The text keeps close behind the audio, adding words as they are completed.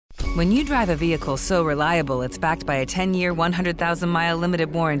When you drive a vehicle so reliable it's backed by a 10-year, 100,000-mile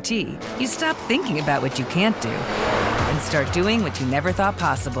limited warranty, you stop thinking about what you can't do and start doing what you never thought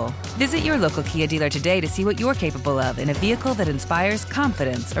possible. Visit your local Kia dealer today to see what you're capable of in a vehicle that inspires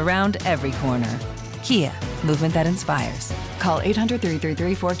confidence around every corner. Kia, movement that inspires. Call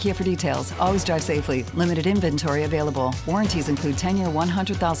 800-333-4KIA for details. Always drive safely. Limited inventory available. Warranties include 10-year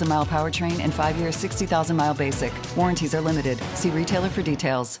 100,000-mile powertrain and 5-year 60,000-mile basic. Warranties are limited. See retailer for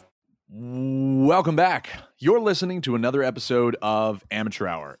details. Welcome back. You're listening to another episode of Amateur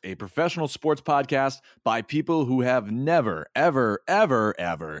Hour, a professional sports podcast by people who have never, ever, ever,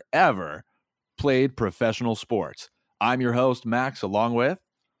 ever, ever played professional sports. I'm your host, Max, along with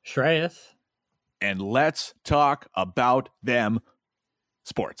Shreyas. And let's talk about them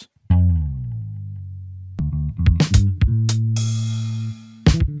sports.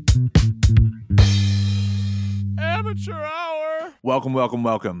 Amateur Hour. Welcome, welcome,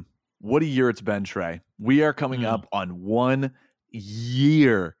 welcome. What a year it's been, Shrey. We are coming up on 1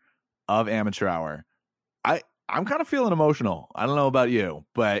 year of Amateur Hour. I'm kind of feeling emotional. I don't know about you,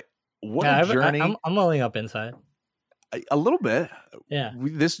 but what a journey. I'm welling up inside. A little bit. Yeah.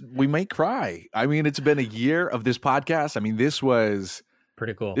 We might cry. I mean, it's been a year of this podcast. I mean, this was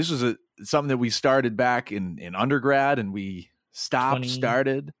pretty cool. This was something that we started back in undergrad and we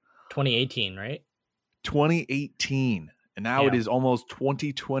started 2018, right? 2018. And now it is almost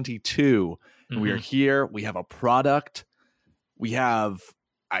 2022. And we are here. We have a product. We have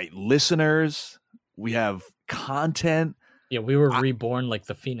listeners. We have content. Yeah, we were reborn like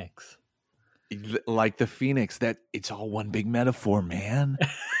the Phoenix. Like the Phoenix, that it's all one big metaphor, man.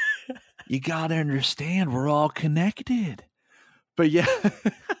 You gotta understand, we're all connected. But yeah,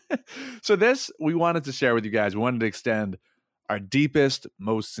 so this we wanted to share with you guys. We wanted to extend our deepest,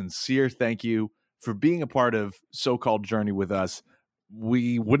 most sincere thank you for being a part of so-called journey with us.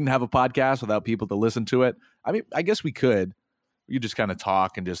 We wouldn't have a podcast without people to listen to it. I mean, I guess we could. You just kind of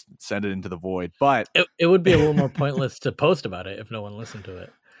talk and just send it into the void. But it would be a little more pointless to post about it if no one listened to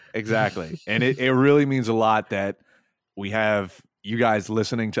it. Exactly. And it really means a lot that we have you guys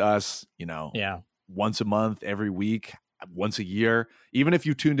listening to us, once a month, every week, once a year. Even if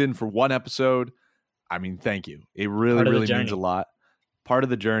you tuned in for one episode, I mean, thank you. It really, really means a lot. Part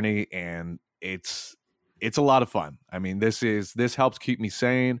of the journey, and it's a lot of fun. I mean, this helps keep me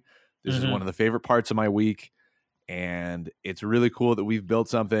sane. This is one of the favorite parts of my week. And it's really cool that we've built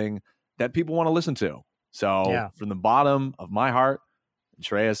something that people want to listen to. So from the bottom of my heart,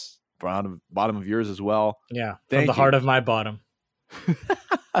 Shreyas, bottom of yours as well. Yeah, from the heart of my bottom.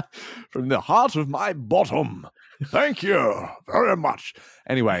 From the heart of my bottom. Thank you very much.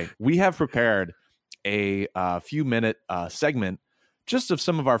 Anyway, we have prepared a few-minute segment just of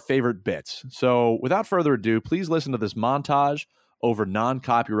some of our favorite bits. So without further ado, please listen to this montage over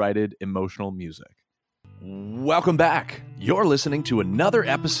non-copyrighted emotional music. Welcome back. You're listening to another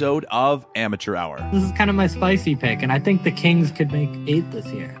episode of Amateur Hour. This is kind of my spicy pick, and I think the Kings could make 8 this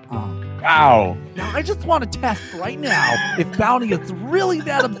year. Oh. Wow. Now, I just want to test right now if Bounty is really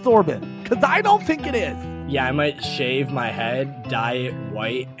that absorbent, because I don't think it is. Yeah, I might shave my head, dye it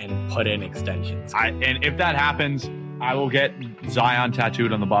white, and put in extensions. And if that happens, I will get Zion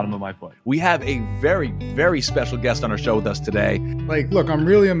tattooed on the bottom of my foot. We have a very, very special guest on our show with us today. Like, look, I'm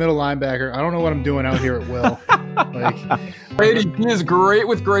really a middle linebacker. I don't know what I'm doing out here at will. Brady, he is great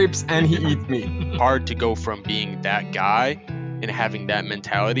with grapes and he eats meat. Hard to go from being that guy and having that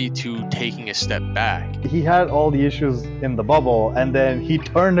mentality to taking a step back. He had all the issues in the bubble and then he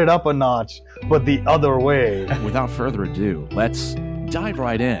turned it up a notch, but the other way. Without further ado, let's dive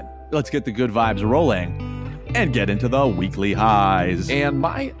right in. Let's get the good vibes rolling and get into the weekly highs. And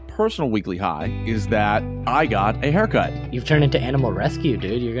my personal weekly high is that I got a haircut. You've turned into Animal Rescue,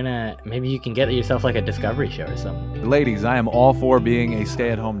 dude. Maybe you can get yourself like a Discovery show or something. Ladies, I am all for being a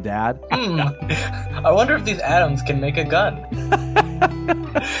stay-at-home dad. I wonder if these atoms can make a gun.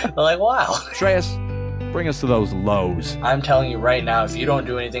 They're like, wow. Shreyas, bring us to those lows. I'm telling you right now, if you don't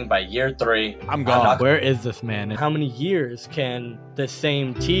do anything by year 3, I'm gone. Where is this man? And how many years can the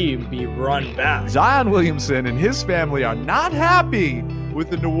same team be run back? Zion Williamson and his family are not happy with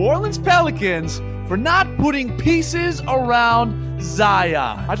the New Orleans Pelicans for not putting pieces around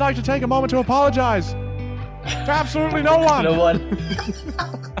Zion. I'd like to take a moment to apologize to absolutely no one. No one.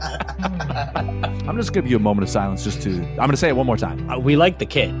 I'm just going to give you a moment of silence I'm going to say it one more time. We like the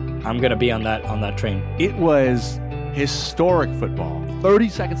kid. I'm going to be on that train. It was historic football. 30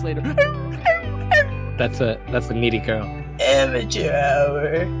 seconds later. That's a needy girl. Amateur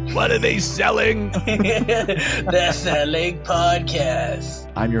Hour. What are they selling? They're selling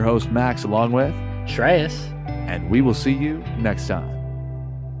podcasts. I'm your host, Max, along with Shreyas. And we will see you next time.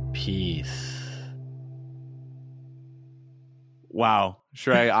 peace. Wow,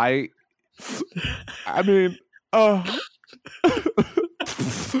 Shrey, I mean,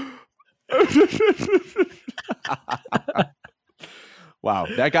 wow,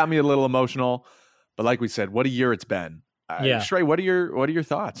 that got me a little emotional. But like we said, what a year it's been. Shrey, what are your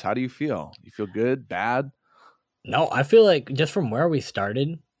thoughts? How do you feel? You feel good, bad? No, I feel like just from where we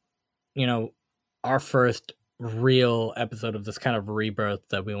started, you know, our first real episode of this kind of rebirth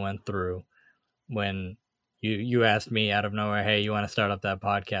that we went through when you asked me out of nowhere, hey, you want to start up that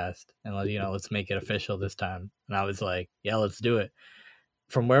podcast and let's make it official this time. And I was like, yeah, let's do it.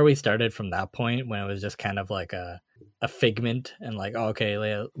 From where we started from that point, when it was just kind of like a figment and like, oh,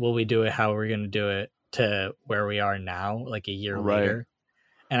 okay, will we do it? How are we going to do it? To where we are now, like a year later.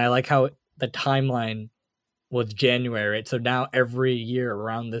 And I like how the timeline was January, right? So now every year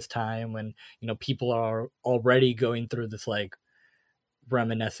around this time when, people are already going through this like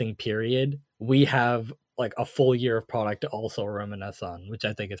reminiscing period, we have like a full year of product to also reminisce on, which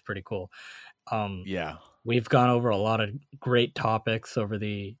I think is pretty cool. We've gone over a lot of great topics over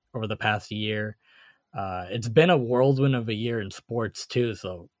the past year. It's been a whirlwind of a year in sports too.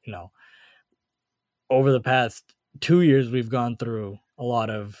 So, over the past 2 years, we've gone through a lot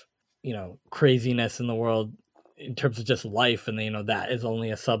of, craziness in the world in terms of just life. And, that is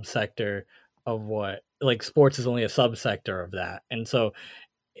only a subsector of what, like, sports is only a subsector of that. And so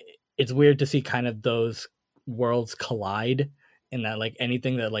it's weird to see kind of those worlds collide in that, like,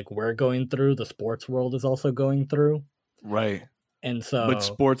 anything that, like, we're going through, the sports world is also going through. Right. And so. But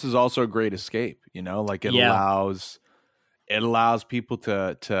sports is also a great escape, like it allows people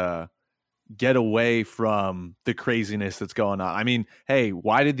to get away from the craziness that's going on. I mean, hey,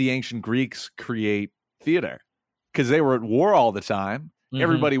 why did the ancient Greeks create theater? Because they were at war all the time. Mm-hmm.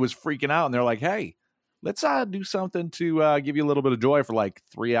 Everybody was freaking out, and they're like, hey, let's do something to give you a little bit of joy for like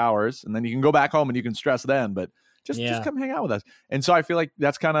 3 hours, and then you can go back home and you can stress then, but just come hang out with us. And so I feel like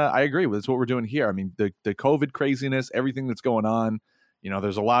that's kind of, I agree with, it's what we're doing here. I mean, the COVID craziness, everything that's going on,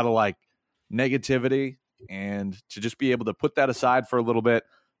 there's a lot of like negativity, and to just be able to put that aside for a little bit,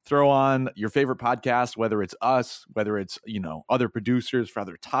 throw on your favorite podcast, whether it's us, whether it's, other producers for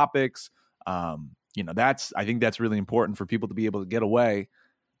other topics. I think that's really important for people to be able to get away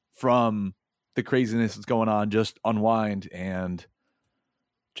from the craziness that's going on, just unwind and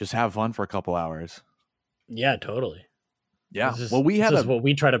just have fun for a couple hours. Yeah, totally. Yeah. This well, is what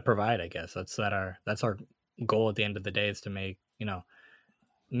we try to provide, I guess. That's our goal at the end of the day, is to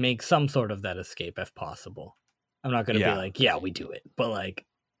make some sort of that escape if possible. I'm not going to be like, yeah, we do it, but like,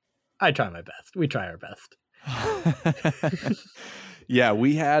 I try my best. We try our best. Yeah,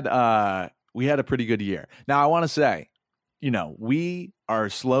 we had a pretty good year. Now I want to say, we are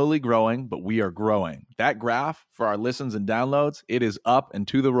slowly growing, but we are growing. That graph for our listens and downloads, it is up and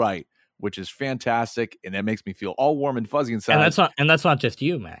to the right, which is fantastic, and that makes me feel all warm and fuzzy inside. And that's not just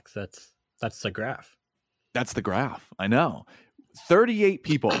you, Max. That's the graph. That's the graph. I know. 38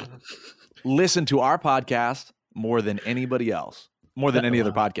 people listen to our podcast more than anybody else, more than any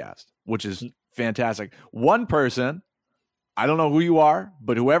other podcast, which is fantastic. One person, I don't know who you are,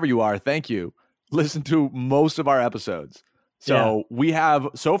 but whoever you are, thank you, listen to most of our episodes. So we have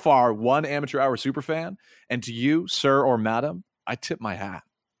so far one amateur hour super fan, and to you, sir or madam, I tip my hat.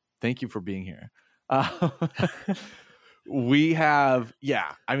 Thank you for being here. We've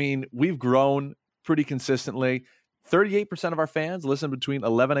grown pretty consistently. 38% of our fans listen between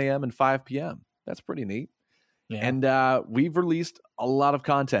 11 a.m. and 5 p.m. That's pretty neat. Yeah. And we've released a lot of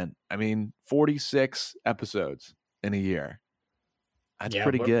content. 46 episods in a year. That's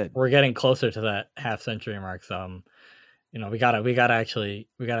pretty good. We're getting closer to that half century mark. So, we gotta actually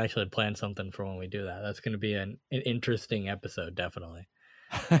plan something for when we do that. That's going to be an interesting episode, definitely.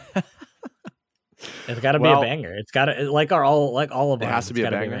 It's got to be a banger. It's got to all of it has to be a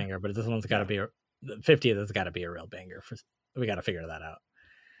banger. But this one's got to be 50th has got to be a real banger. We got to figure that out.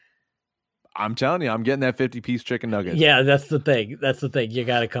 I'm telling you, I'm getting that 50-piece chicken nugget. Yeah, that's the thing. You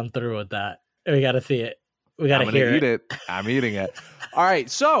got to come through with that. We got to see it. We got to hear it. I'm eating it. All right.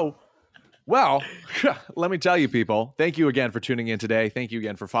 So, well, let me tell you, people, thank you again for tuning in today. Thank you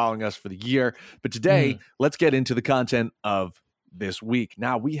again for following us for the year. But today, let's get into the content of this week.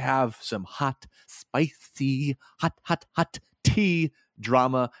 Now, we have some hot, spicy, hot tea,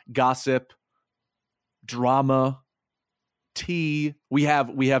 drama, gossip, tea. We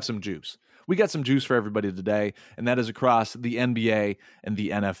have some juice. We got some juice for everybody today, and that is across the NBA and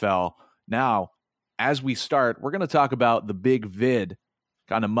the NFL. Now, as we start, we're going to talk about the big vid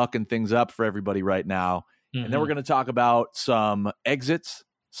kind of mucking things up for everybody right now. Mm-hmm. And then we're going to talk about some exits,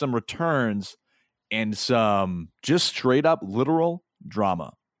 some returns, and some just straight up literal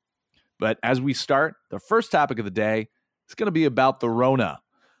drama. But as we start, the first topic of the day is going to be about the Rona.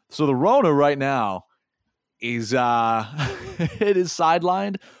 So the Rona right now is it is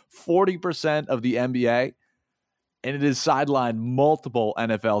sidelined 40% of the NBA, and it has sidelined multiple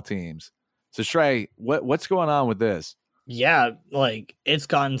NFL teams. So Shrey, what's going on with this? Yeah, like it's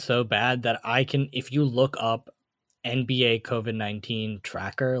gotten so bad that if you look up NBA COVID-19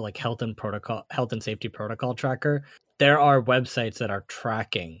 tracker, like health and safety protocol tracker, there are websites that are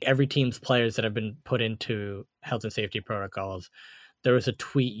tracking every team's players that have been put into health and safety protocols. There was a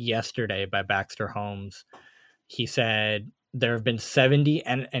tweet yesterday by Baxter Holmes. He said there have been 70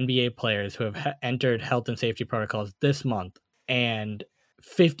 NBA players who have entered health and safety protocols this month, and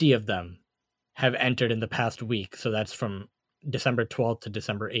 50 of them have entered in the past week. So that's from December 12th to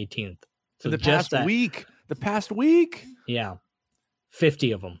December 18th. So the past week. The past week? Yeah.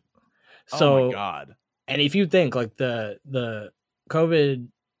 50 of them. So, oh my God. And if you think like the COVID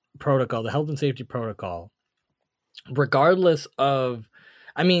protocol, the health and safety protocol, regardless of,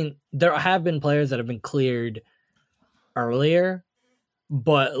 I mean, there have been players that have been cleared earlier,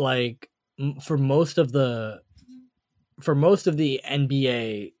 but like for most of the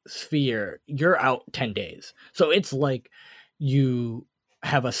NBA sphere, you're out 10 days. So it's like you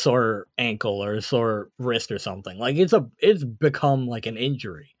have a sore ankle or a sore wrist or something. Like it's become like an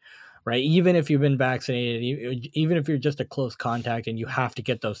injury, right? Even if you've been vaccinated, even if you're just a close contact and you have to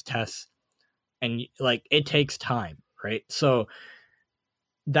get those tests, and like it takes time, right? So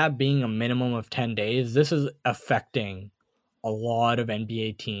that being a minimum of 10 days, this is affecting a lot of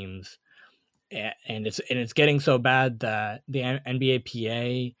NBA teams. And it's getting so bad that the NBA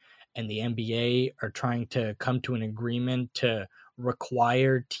PA and the NBA are trying to come to an agreement to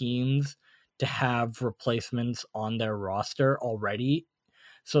require teams to have replacements on their roster already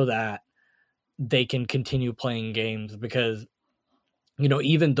so that they can continue playing games, because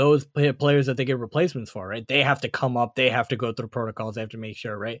even those players that they get replacements for, right, they have to come up, they have to go through protocols, they have to make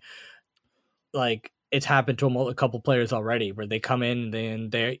sure, right, like it's happened to a couple players already where they come in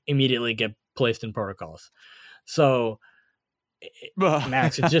and they immediately get placed in protocols. So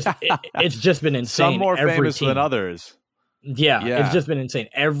Max, it's just been insane. Some more famous than others. Yeah, it's just been insane.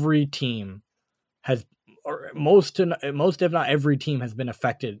 Every team has, or most if not every team has been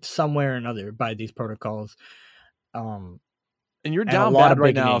affected somewhere or another by these protocols. And you're down bad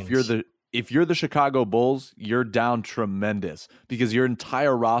right now. Names. If you're the Chicago Bulls, you're down tremendous because your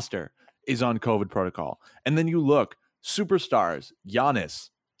entire roster is on COVID protocol. And then you look, superstars, Giannis,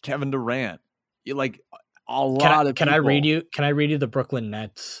 Kevin Durant, like a lot of people. Can I read you the Brooklyn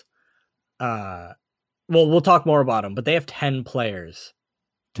Nets? Well, we'll talk more about them, but they have 10 players.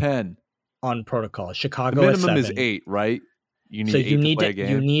 10 on protocol. Chicago the minimum is 7. Is 8, right? You need so 8 you to need play a game.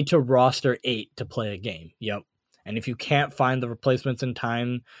 You need to roster 8 to play a game. Yep. And if you can't find the replacements in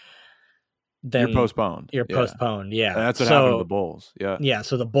time, then you're postponed. You're postponed. Yeah. And that's what happened to the Bulls. Yeah. Yeah.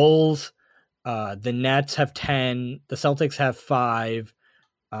 So the Bulls, the Nets have 10. The Celtics have 5.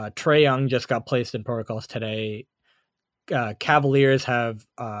 Trae Young just got placed in protocols today. Cavaliers have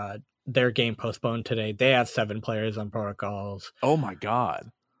their game postponed today. They have 7 players on protocols. Oh my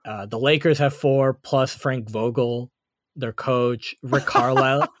God. The Lakers have 4 plus Frank Vogel, their coach. Rick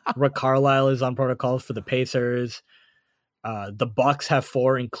Carlisle is on protocols for the Pacers. The Bucks have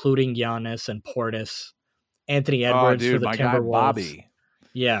 4, including Giannis and Portis. Anthony Edwards for the Timberwolves. Guy Bobby.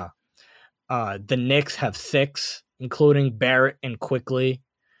 Yeah. The Knicks have 6, including Barrett and Quickly.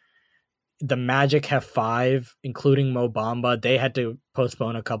 The Magic have 5, including Mo Bamba. They had to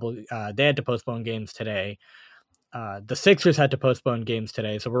postpone postpone games today. The Sixers had to postpone games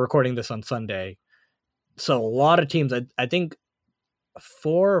today, so we're recording this on Sunday. So a lot of teams, I think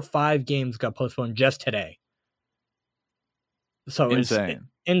 4 or 5 games got postponed just today. So insane. It's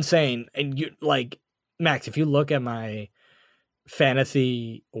insane. And you, like, Max, if you look at my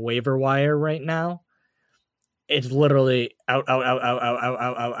fantasy waiver wire right now, it's literally out.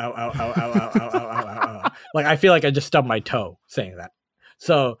 Like, I feel like I just stubbed my toe saying that.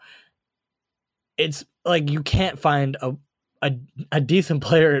 So it's like you can't find a decent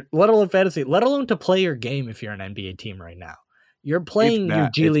player, let alone fantasy, let alone to play your game if you're an NBA team right now. You're playing your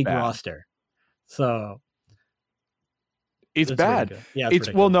G League roster. So it's bad. Really yeah,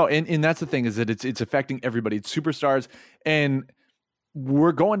 it's well, no, and that's the thing, is that it's affecting everybody. It's superstars, and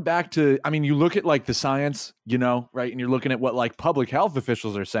we're going back to, I mean, you look at like the science, right? And you're looking at what like public health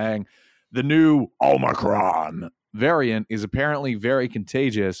officials are saying. The new Omicron variant is apparently very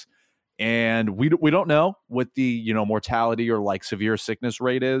contagious, and we don't know what the mortality or like severe sickness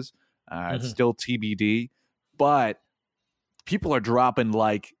rate is. It's still TBD, but people are dropping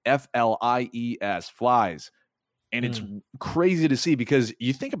like flies And it's crazy to see because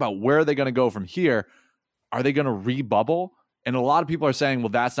you think about where are they going to go from here? Are they going to re-bubble? And a lot of people are saying, well,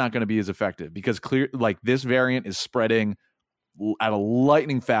 that's not going to be as effective because this variant is spreading at a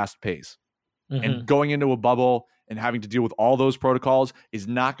lightning fast pace. And going into a bubble and having to deal with all those protocols is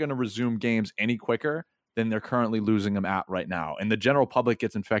not going to resume games any quicker than they're currently losing them at right now. And the general public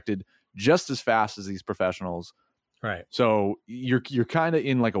gets infected just as fast as these professionals. Right. So you're kind of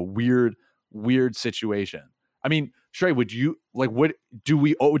in like a weird situation. I mean, Shrey, would you what do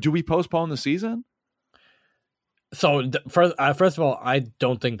we postpone the season? So first of all, I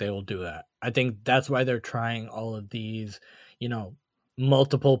don't think they will do that. I think that's why they're trying all of these,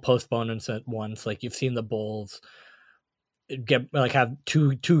 multiple postponements at once. Like you've seen the Bulls have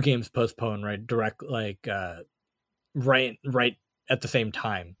two games postponed, right? Direct, right at the same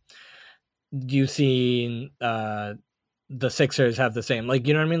time. You've seen the Sixers have the same,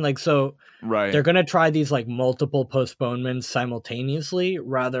 you know what I mean? So right. They're gonna try these multiple postponements simultaneously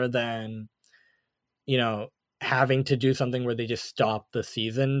rather than, having to do something where they just stop the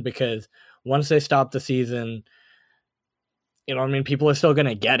season, because once they stop the season, people are still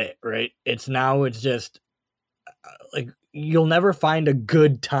gonna get it, right? It's just you'll never find a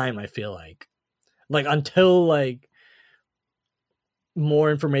good time, I feel like until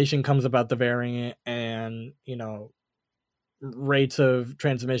more information comes about the variant and rates of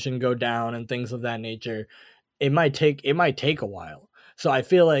transmission go down and things of that nature. It might take a while. So I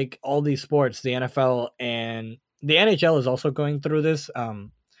feel like all these sports, the NFL and the NHL is also going through this,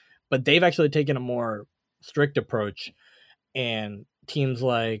 but they've actually taken a more strict approach. And teams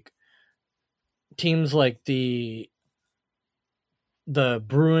like the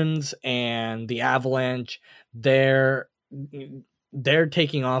Bruins and the Avalanche, they're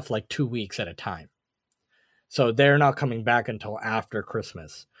taking off 2 weeks at a time. So they're not coming back until after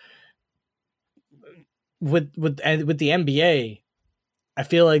Christmas. With the NBA, I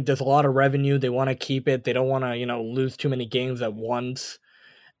feel like there's a lot of revenue. They want to keep it. They don't want to, lose too many games at once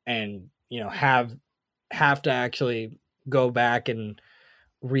and, have to actually go back and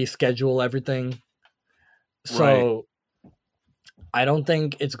reschedule everything. So right. I don't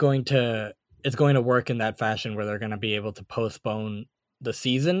think it's going to work in that fashion where they're going to be able to postpone the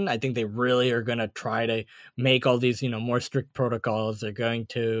season. I think they really are going to try to make all these, more strict protocols. They're going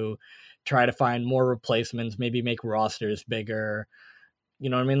to try to find more replacements, maybe make rosters bigger. You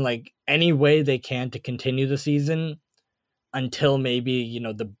know what I mean? Any way they can to continue the season until maybe,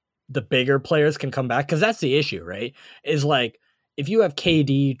 the bigger players can come back. Because that's the issue, right? Is if you have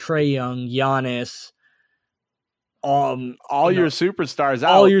KD, Trae Young, Giannis, all your superstars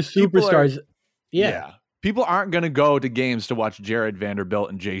out. All your superstars. Yeah. People aren't going to go to games to watch Jared Vanderbilt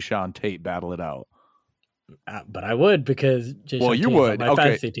and Jayshawn Tate battle it out. But I would, because Jayshawn Tate would. On my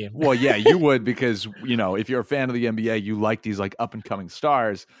fantasy team. Well, yeah, you would, because if you're a fan of the NBA, you like these up and coming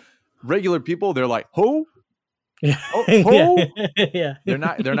stars. Regular people, they're like, who? Yeah. Oh, who? Yeah. They're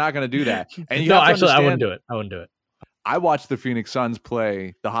not going to do that. And no, actually, I wouldn't do it. I watched the Phoenix Suns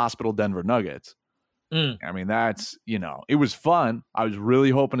play the Hospital Denver Nuggets. I mean, that's, it was fun. I was really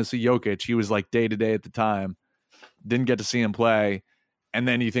hoping to see Jokic. He was day to day at the time. Didn't get to see him play. And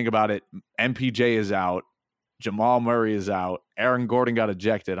then you think about it, MPJ is out. Jamal Murray is out. Aaron Gordon got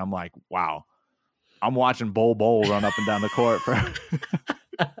ejected. I'm like, wow. I'm watching Bol run up and down the court for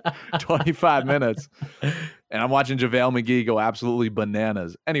 25 minutes. And I'm watching JaVale McGee go absolutely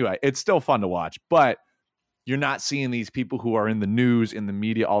bananas. Anyway, it's still fun to watch. But you're not seeing these people who are in the news, in the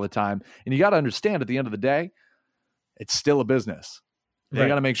media all the time. And you got to understand, at the end of the day, it's still a business. They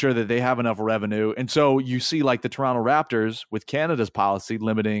got to make sure that they have enough revenue. And so you see the Toronto Raptors with Canada's policy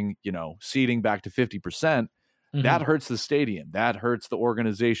limiting, seating back to 50%. That hurts the stadium. That hurts the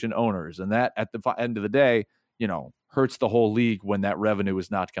organization owners. And that, at the end of the day, hurts the whole league when that revenue is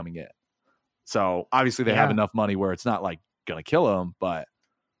not coming in. So obviously they have enough money where it's not going to kill them, but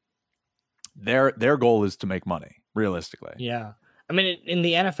their goal is to make money, realistically. Yeah. I mean, in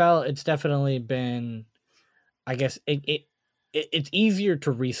the NFL, it's definitely been, I guess it's easier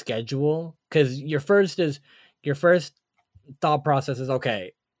to reschedule, because your first thought process is,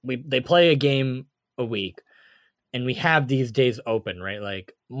 okay, they play a game a week and we have these days open, right?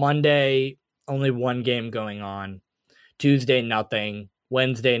 Monday, only one game going on. Tuesday, nothing.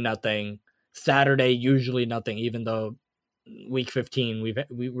 Wednesday, nothing. Saturday, usually nothing, even though week 15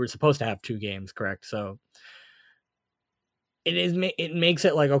 we were supposed to have 2 games, correct? So it makes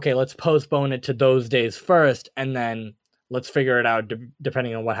it okay, let's postpone it to those days first, and then let's figure it out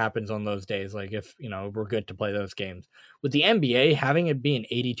depending on what happens on those days, if we're good to play those games. With the NBA, having it be an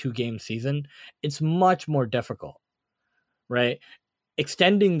 82 game season, it's much more difficult, right?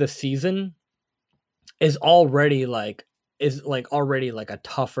 Extending the season is already like a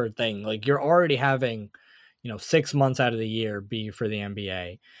tougher thing. Like you're already having, 6 months out of the year be for the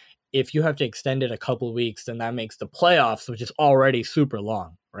NBA. If you have to extend it a couple of weeks, then that makes the playoffs, which is already super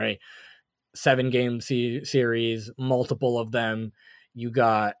long, right? 7-game series, multiple of them. You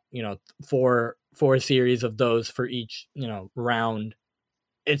got, four series of those for each, round.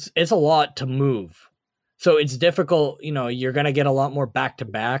 It's a lot to move. So it's difficult, you're going to get a lot more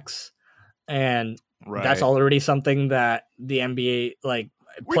back-to-backs, and that's already something that the NBA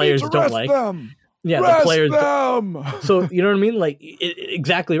players don't like. Yeah, rest the players. them. So you know what I mean? Like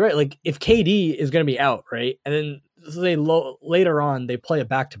exactly right. Like if KD is going to be out, right, and then say later on they play a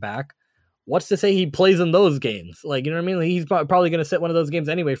back-to-back, what's to say he plays in those games? Like, you know what I mean? Like, he's probably going to sit one of those games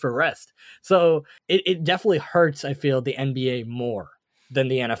anyway for rest. So it definitely hurts, I feel, the NBA more than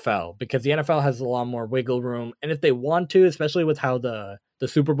the NFL, because the NFL has a lot more wiggle room. And if they want to, especially with how the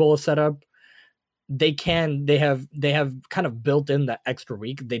Super Bowl is set up, they have kind of built in that extra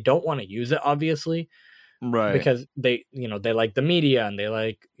week. They don't want to use it, obviously, right? Because they like the media, and they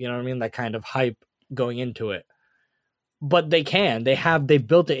like, you know what I mean, that kind of hype going into it. But they've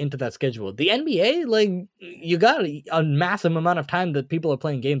built it into that schedule. The NBA, like, you got a massive amount of time that people are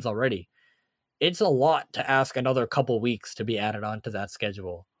playing games already. It's a lot to ask another couple weeks to be added onto that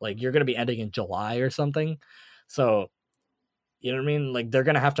schedule. Like, you're going to be ending in July or something. So, you know what I mean? Like, they're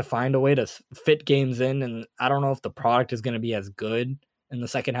going to have to find a way to fit games in. And I don't know if the product is going to be as good in the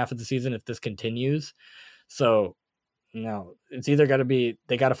second half of the season if this continues. So, no, it's either got to be,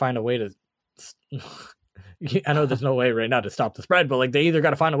 they got to find a way to, I know there's no way right now to stop the spread, but like they either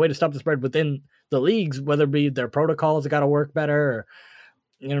got to find a way to stop the spread within the leagues, whether it be their protocols got to work better, or,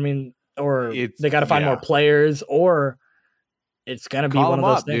 you know what I mean? Or they got to find more players, or it's going to be one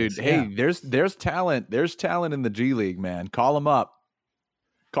of those things. Dude. Yeah. Hey, there's talent. There's talent in the G League, man. Call them up.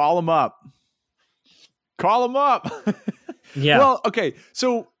 Call them up. Call them up. Yeah. Well, okay.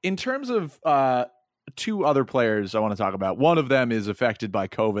 So in terms of two other players I want to talk about, one of them is affected by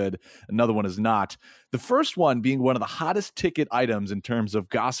COVID. Another one is not. The first one being one of the hottest ticket items in terms of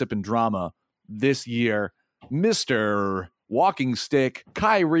gossip and drama this year, Mr. Walking Stick,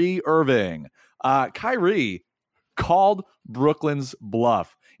 Kyrie Irving. Kyrie called Brooklyn's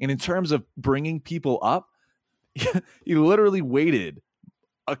bluff. And in terms of bringing people up, he literally waited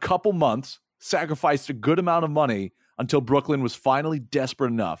a couple months, sacrificed a good amount of money until Brooklyn was finally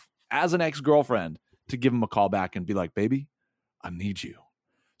desperate enough as an ex-girlfriend to give him a call back and be like, baby, I need you.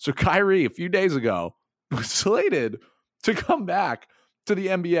 So Kyrie, a few days ago, was slated to come back to the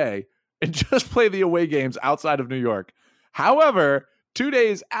NBA and just play the away games outside of New York. However, 2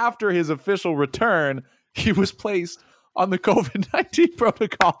 days after his official return, he was placed on the COVID-19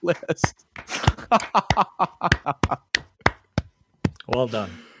 protocol list. Well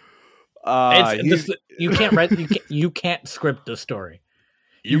done. You can't script the story.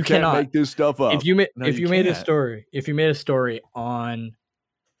 You cannot make this stuff up. If you made a story on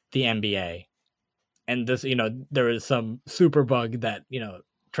the NBA, and this, there was some super bug that,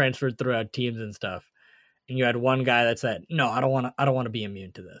 transferred throughout teams and stuff, and you had one guy that said, no, I don't want to be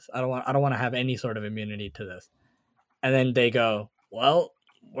immune to this. I don't want to have any sort of immunity to this. And then they go, well,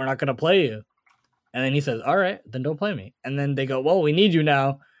 we're not going to play you. And then he says, all right, then don't play me. And then they go, well, we need you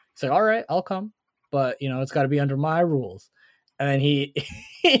now. He's like, all right, I'll come, but it's got to be under my rules. And then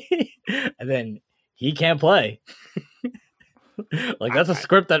he can't play. Like, that's a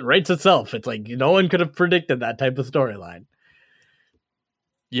script that writes itself. It's like, no one could have predicted that type of storyline.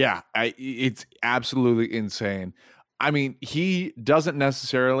 Yeah, it's absolutely insane. I mean, he doesn't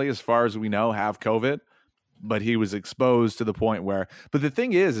necessarily, as far as we know, have COVID, but he was exposed to the point where, but the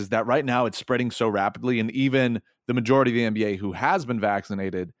thing is that right now it's spreading so rapidly, and even the majority of the NBA who has been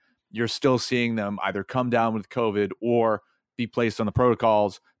vaccinated, you're still seeing them either come down with COVID or be placed on the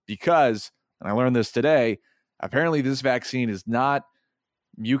protocols because, and I learned this today, apparently this vaccine is not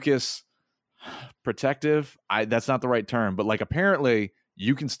mucus protective. That's not the right term, but like apparently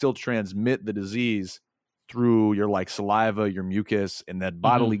you can still transmit the disease through your like saliva, your mucus, and that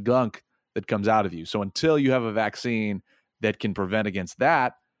bodily gunk that comes out of you. So until you have a vaccine that can prevent against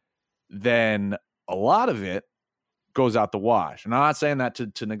that, then a lot of it goes out the wash. And I'm not saying that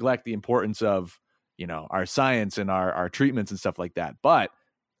to neglect the importance of, our science and our treatments and stuff like that. But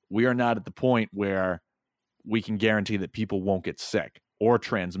we are not at the point where we can guarantee that people won't get sick or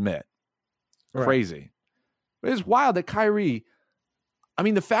transmit. Right. Crazy. It's wild that Kyrie, I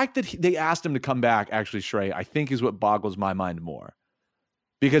mean, the fact that they asked him to come back, actually, Shrey, I think is what boggles my mind more.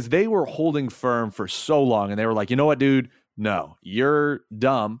 Because they were holding firm for so long and they were like, you know what, dude? No, you're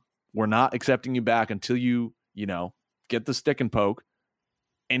dumb. We're not accepting you back until you, get the stick and poke.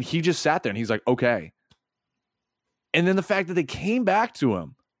 And he just sat there and he's like, okay. And then the fact that they came back to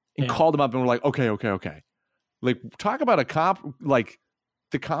him and called him up and were like, okay. Like, talk about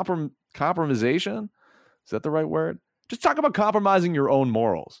compromisation. Is that the right word? Just talk about compromising your own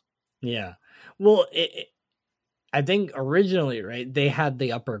morals. Yeah. Well, I think originally, right, they had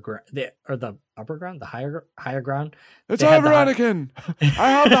the upper ground, the higher ground. It's over, Anakin.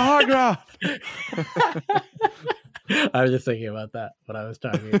 I have the high ground. I was just thinking about that when I was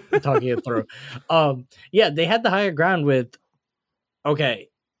talking it through. Yeah, they had the higher ground with, okay,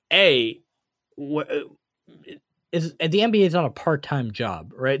 the NBA is not a part-time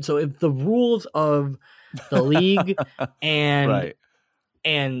job, right? So if the rules of the league and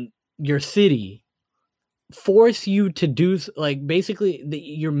your city force you to do, like, basically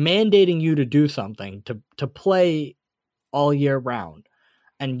you're mandating you to do something to play all year round,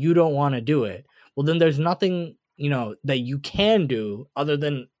 and you don't want to do it, well, then there's nothing, you know, that you can do other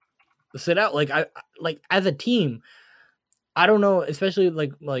than sit out. Like, I as a team, I don't know, especially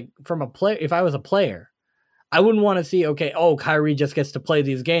like from a player, if I was a player, I wouldn't want to see, okay, oh, Kyrie just gets to play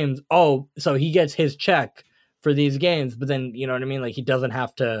these games. Oh, so he gets his check for these games, but then, you know what I mean? Like, he doesn't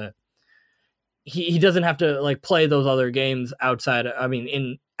have to, he doesn't have to like play those other games outside. I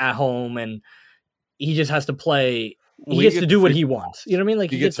mean, at home, and he just has to play. He gets to do what he wants. You know what I mean? Like,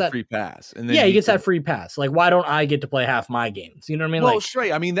 he gets that free pass. And then he gets that free pass. Like, why don't I get to play half my games? You know what I mean? Well, like,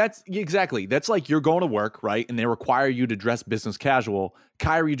 Shrey, I mean, that's exactly. That's like you're going to work, right? And they require you to dress business casual.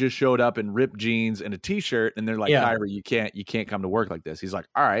 Kyrie just showed up in ripped jeans and a t-shirt, and they're like, Kyrie, you can't come to work like this. He's like,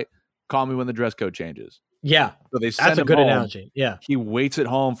 all right, call me when the dress code changes. Yeah. So they send that's a him good home. Analogy. Yeah. He waits at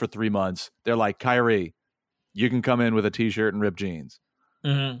home for 3 months. They're like, Kyrie, you can come in with a t-shirt and ripped jeans.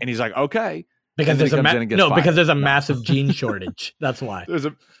 Mm-hmm. And he's like, okay. Because there's because there's a massive jean shortage. That's why. There's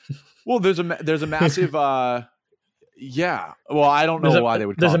a massive yeah. Well, I don't know why they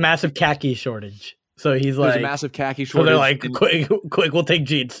would. There's a massive khaki shortage. So he's like, there's a massive khaki shortage. So they're like, quick, we'll take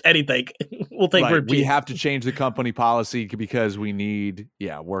jeans. Anything. We'll take ripped jeans. We have to change the company policy because we need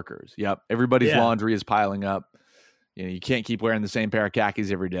workers. Yep. Everybody's laundry is piling up. You know, you can't keep wearing the same pair of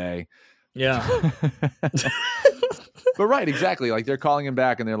khakis every day. Yeah. But right, exactly. Like, they're calling him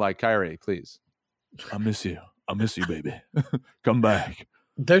back and they're like, Kyrie, please. I miss you, baby. Come back.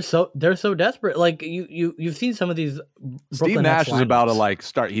 They're so desperate. Like, you've seen some of these. Steve Nash is about to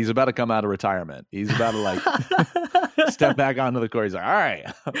start. He's about to come out of retirement. He's about to step back onto the court. He's like, all right.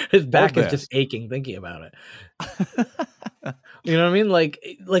 His back is just aching thinking about it. You know what I mean? Like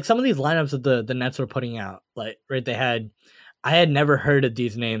some of these lineups that the Nets were putting out, like, right, I had never heard of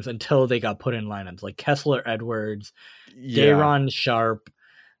these names until they got put in lineups, like Kessler Edwards, Day'Ron Sharp,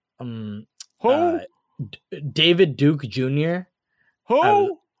 David Duke Jr.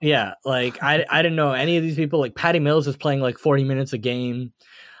 Yeah, like I didn't know any of these people. Like, Patty Mills is playing like 40 minutes a game.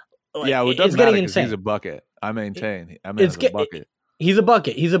 Like, well, it doesn't matter because he's a bucket. I maintain. He's a bucket. He's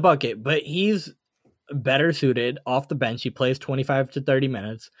a bucket, but he's better suited off the bench. He plays 25 to 30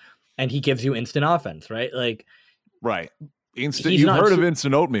 minutes, and he gives you instant offense, right? Like, right. Instant. You've heard of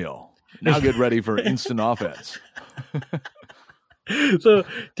instant oatmeal. Now get ready for instant offense. So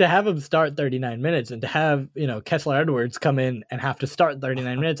to have him start 39 minutes and to have, you know, Kessler Edwards come in and have to start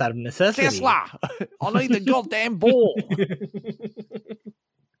 39 minutes out of necessity. Kessler, I need the goddamn ball.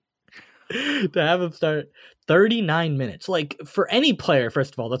 To have him start 39 minutes. Like, for any player,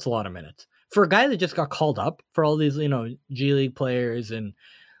 first of all, that's a lot of minutes. For a guy that just got called up, for all these, you know, G League players and,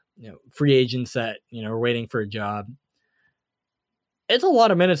 you know, free agents that, you know, are waiting for a job, it's a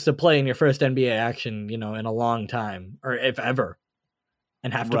lot of minutes to play in your first NBA action, you know, in a long time, or if ever,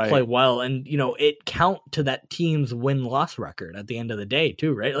 and have to play well. And, you know, it count to that team's win-loss record at the end of the day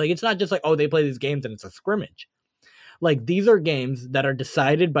too, right? Like, it's not just like, oh, they play these games and it's a scrimmage. Like, these are games that are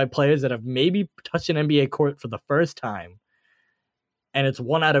decided by players that have maybe touched an NBA court for the first time, and it's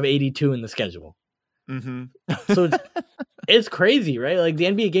 1 out of 82 in the schedule. Mm-hmm. So it's crazy, right? Like, the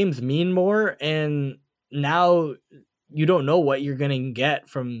NBA games mean more, and now you don't know what you're going to get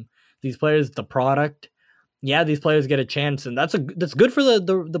from these players, the product. Yeah, these players get a chance, and that's good for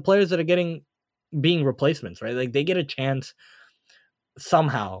the players that are being replacements, right? Like, they get a chance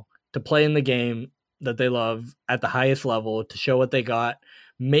somehow to play in the game that they love at the highest level, to show what they got.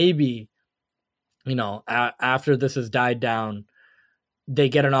 Maybe, you know, after this has died down, they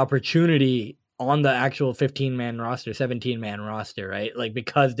get an opportunity on the actual 15-man roster, 17-man roster, right? Like,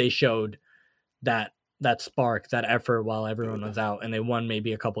 because they showed that spark, that effort while everyone was out, and they won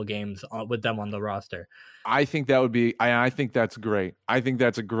maybe a couple games with them on the roster. I think that would be, I think that's great. I think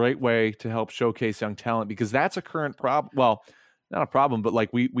that's a great way to help showcase young talent, because that's a current problem. Well, not a problem, but like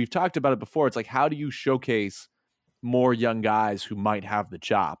we've talked about it before. It's like, how do you showcase more young guys who might have the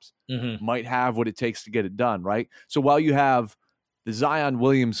chops, might have what it takes to get it done, right? So while you have the Zion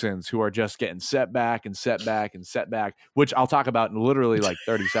Williamsons who are just getting setback and setback and setback, which I'll talk about in literally like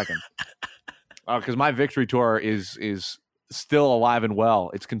 30 seconds, because my victory tour is still alive and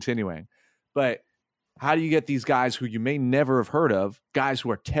well. It's continuing. But how do you get these guys who you may never have heard of, guys who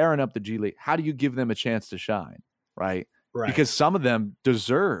are tearing up the G League, how do you give them a chance to shine, right? Because some of them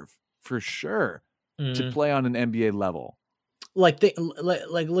deserve, for sure, to play on an NBA level. Like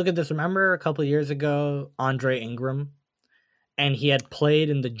look at this. Remember a couple of years ago, Andre Ingram, and he had played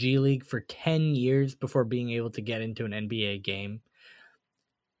in the G League for 10 years before being able to get into an NBA game.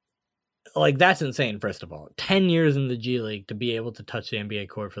 Like, that's insane, first of all. 10 years in the G League to be able to touch the NBA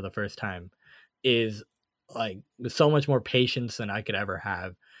court for the first time is like so much more patience than I could ever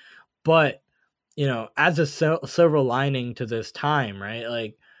have. But, you know, as a silver lining to this time, right?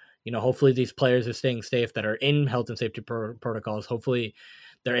 Like, you know, hopefully these players are staying safe that are in health and safety protocols. Hopefully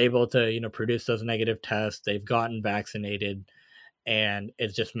they're able to, you know, produce those negative tests. They've gotten vaccinated, and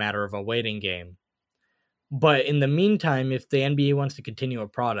it's just a matter of a waiting game. But in the meantime, if the NBA wants to continue a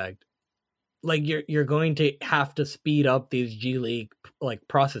product, like you're going to have to speed up these G League like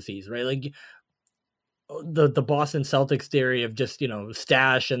processes, right? Like the Boston Celtics theory of just, you know,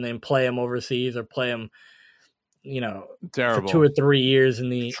 stash and then play them overseas or play them, you know, terrible for 2 or 3 years in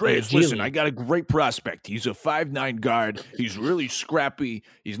the Shreyas, listen, I got a great prospect. He's a 5'9" guard. He's really scrappy.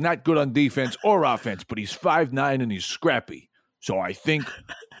 He's not good on defense or offense, but he's 5'9" and he's scrappy. So I think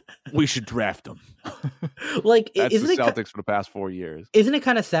we should draft him. Like, that's the Celtics for the past 4 years. Isn't it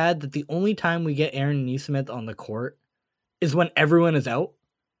kind of sad that the only time we get Aaron Nesmith on the court is when everyone is out?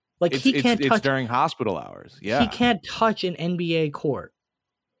 Like, it's during hospital hours. Yeah, he can't touch an NBA court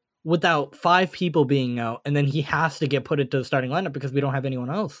without 5 people being out, and then he has to get put into the starting lineup because we don't have anyone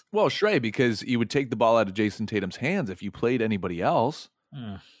else. Well, Shrey, because you would take the ball out of Jason Tatum's hands if you played anybody else.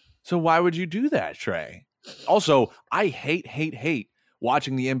 So why would you do that, Shrey? Also, I hate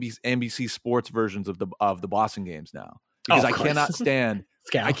watching the NBC Sports versions of the Boston games now because I cannot stand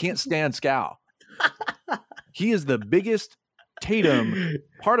Scal. I can't stand Scal. He is the biggest Tatum,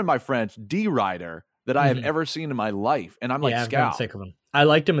 pardon my French, D-rider that I have ever seen in my life, and I'm like, I've Scal. gotten sick of him. I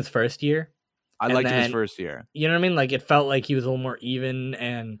liked him his first year. I liked him his first year. You know what I mean? Like, it felt like he was a little more even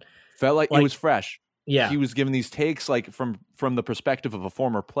and felt like it was fresh. Yeah, he was giving these takes like from the perspective of a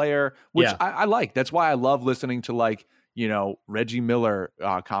former player, which I like. That's why I love listening to, like, you know, Reggie Miller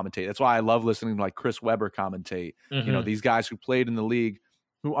commentate. That's why I love listening to like Chris Webber commentate. You know, these guys who played in the league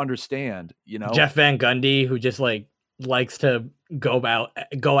who understand. You know, Jeff Van Gundy, who just like likes to go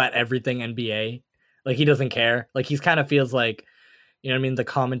at everything NBA. Like, he doesn't care. Like, he's kind of feels like, you know what I mean, the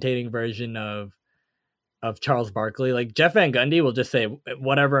commentating version of Charles Barkley. Like, Jeff Van Gundy will just say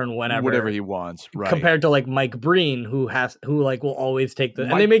whatever and whatever he wants, right? Compared to like Mike Breen, who like will always take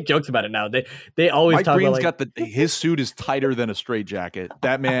and they make jokes about it now. They always Mike talk Breen's about, like, got his suit is tighter than a straitjacket.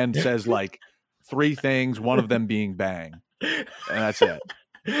 That man says like 3 things, one of them being bang, and that's it.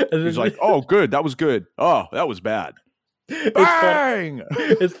 He's like, "Oh, good, that was good. Oh, that was bad." Bang!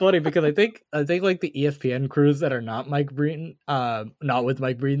 It's funny because I think like the ESPN crews that are not Mike Breen, not with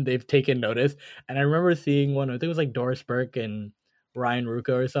Mike Breen, they've taken notice. And I remember seeing one. I think it was like Doris Burke and Ryan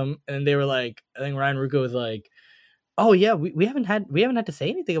Rucco or something, and they were like, I think Ryan Rucco was like, "Oh yeah, we haven't had to say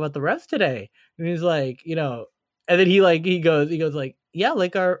anything about the refs today." And he's like, you know, and then he goes like, "Yeah,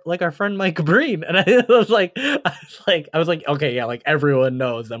 like our friend Mike Breen." And I was like, okay, yeah, like everyone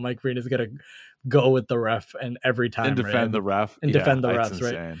knows that Mike Breen is gonna go with the ref and every time and defend the ref and defend the refs,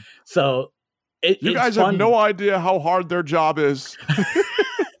 right? So you guys have no idea how hard their job is.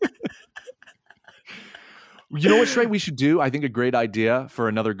 You know what, Shrey, we should do? I think a great idea for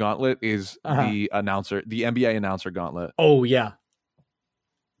another gauntlet is the NBA announcer gauntlet. Oh yeah,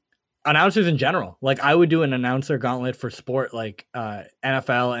 announcers in general. Like, I would do an announcer gauntlet for sport, like NFL,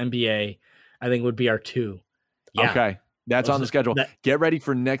 NBA. I think would be our 2. Yeah. Okay, that's on the schedule. Get ready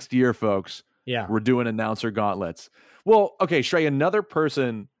for next year, folks. Yeah, we're doing announcer gauntlets. Well, okay, Shrey, another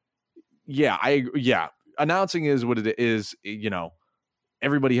person. Yeah, announcing is what it is. You know,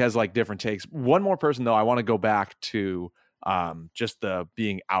 everybody has like different takes. One more person though, I want to go back to just the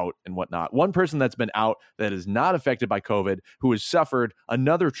being out and whatnot. One person that's been out that is not affected by COVID, who has suffered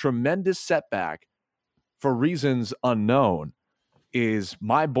another tremendous setback for reasons unknown, is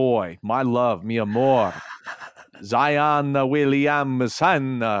my boy, my love, mi amor, Zion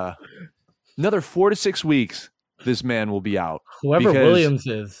Williamson. Another 4 to 6 weeks, this man will be out. Whoever Williams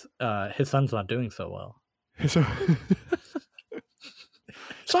is, his son's not doing so well.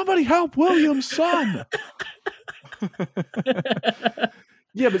 Somebody help Williams' son.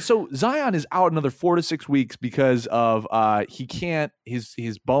 Yeah, but so Zion is out another 4 to 6 weeks because of he can't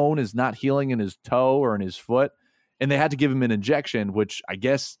his bone is not healing in his toe or in his foot, and they had to give him an injection, which I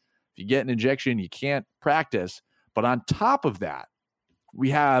guess if you get an injection, you can't practice. But on top of that,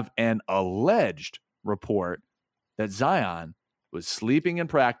 we have an alleged report that Zion was sleeping in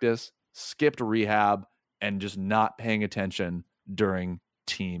practice, skipped rehab, and just not paying attention during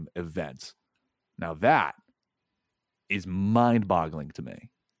team events. Now that is mind-boggling to me,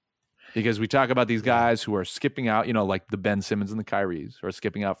 because we talk about these guys who are skipping out, like the Ben Simmons and the Kyries, who are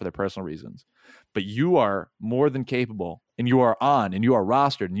skipping out for their personal reasons. But you are more than capable, and you are on, and you are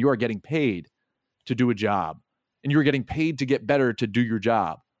rostered, and you are getting paid to do a job, and you're getting paid to get better to do your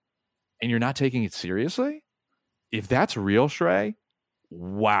job, and you're not taking it seriously? If that's real, Shrey,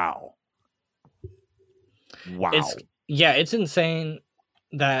 wow. It's insane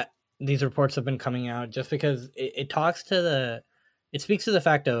that these reports have been coming out, just because it speaks to the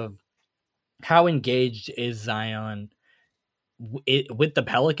fact of how engaged is Zion with the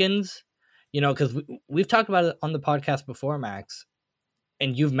Pelicans, because we've talked about it on the podcast before, Max,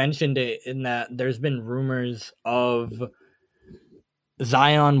 and you've mentioned it in that there's been rumors of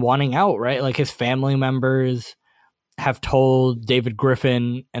Zion wanting out, right? Like his family members have told David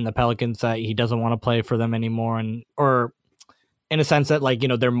Griffin and the Pelicans that he doesn't want to play for them anymore, or in a sense that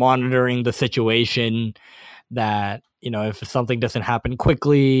they're monitoring the situation, that if something doesn't happen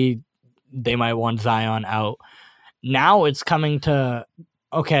quickly, they might want Zion out. Now it's coming to,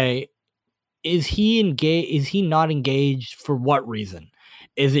 okay, is he engaged? Is he not engaged for what reason?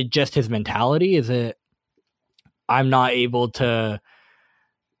 Is it just his mentality? Is it, I'm not able to,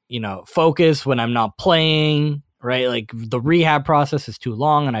 focus when I'm not playing, right? Like the rehab process is too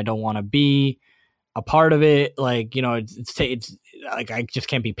long and I don't want to be a part of it. Like, it's like, I just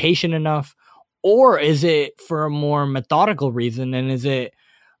can't be patient enough. Or is it for a more methodical reason? And is it,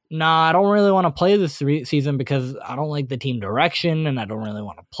 I don't really want to play this season because I don't like the team direction and I don't really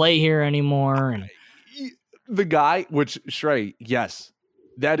want to play here anymore. And the guy, which Shrey, yes,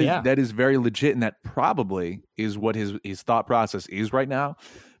 that is very legit. And that probably is what his thought process is right now.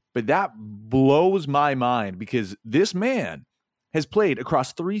 But that blows my mind, because this man has played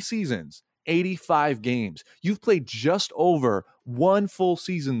across 3 seasons, 85 games. You've played just over 1 full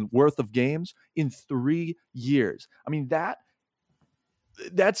season worth of games in 3 years. I mean,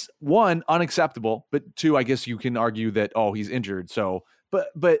 that's 1, unacceptable, but 2, I guess you can argue that, he's injured. So,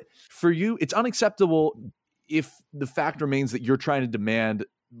 but for you, it's unacceptable if the fact remains that you're trying to demand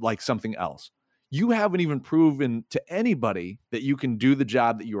like something else. You haven't even proven to anybody that you can do the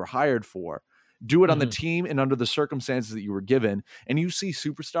job that you were hired for. Do it on the team and under the circumstances that you were given. And you see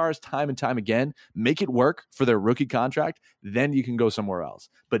superstars time and time again make it work for their rookie contract. Then you can go somewhere else.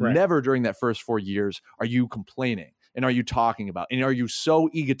 But never during that first 4 years are you complaining, and are you talking about, and are you so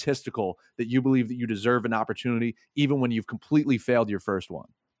egotistical that you believe that you deserve an opportunity even when you've completely failed your first one.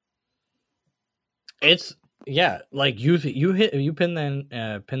 It's like you pin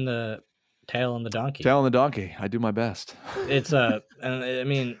the tail on the donkey. Tail on the donkey. I do my best. It's and I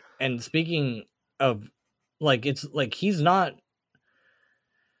mean, and speaking of, like, it's like he's not.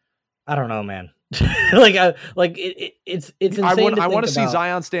 I don't know, man. It's insane. I want to see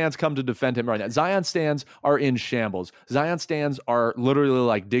Zion stans come to defend him right now. Zion stans are in shambles. Zion stans are literally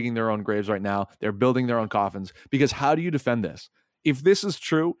like digging their own graves right now. They're building their own coffins, because how do you defend this? If this is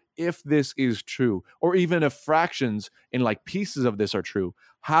true, or even if fractions and like pieces of this are true,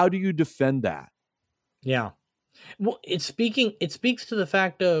 how do you defend that? Yeah. Well, it speaks to the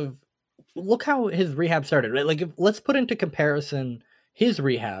fact of, look how his rehab started, right? Like, let's put into comparison his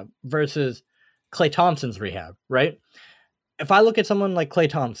rehab versus Klay Thompson's rehab, right? If I look at someone like Klay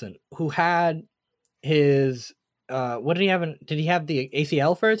Thompson, who had his what did he have? Did he have the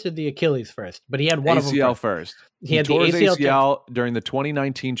ACL first or the Achilles first? But he had one ACL of them first. He tore his ACL during the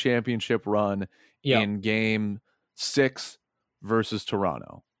 2019 championship run in Game 6 versus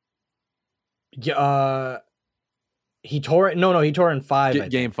Toronto. He tore it. No, he tore it in 5.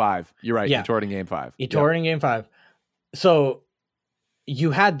 Game 5. You're right. Yeah. He tore it in Game 5. He tore it in Game 5. So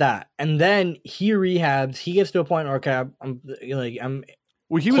you had that, and then he rehabs. He gets to a point where, okay,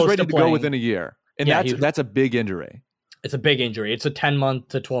 well, he was ready to go within a year. And that's a big injury. It's a big injury. It's a 10-month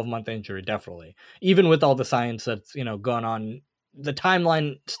to 12-month injury, definitely. Even with all the science that's, gone on, the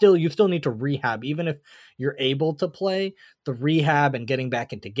timeline, you still need to rehab. Even if you're able to play, the rehab and getting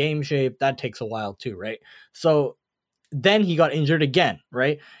back into game shape, that takes a while too, right? So then he got injured again,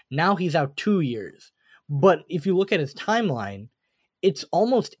 right? Now he's out 2 years. But if you look at his timeline, it's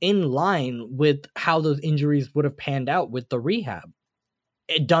almost in line with how those injuries would have panned out with the rehab.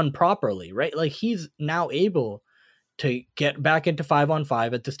 Done properly, right? Like, he's now able to get back into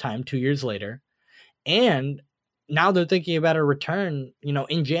 5-on-5 at this time 2 years later. And now they're thinking about a return,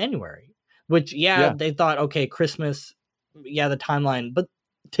 in January, which, they thought, okay, Christmas, the timeline. But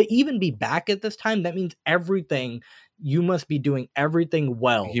to even be back at this time, that means you must be doing everything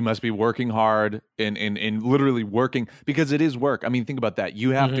well. He must be working hard and literally working, because it is work. I mean, think about that.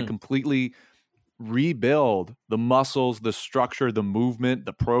 You have to completely rebuild the muscles, the structure, the movement,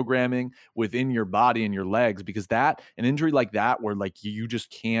 the programming within your body and your legs, because an injury like that, where like you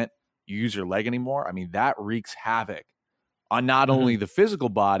just can't use your leg anymore, I mean, that wreaks havoc on not only the physical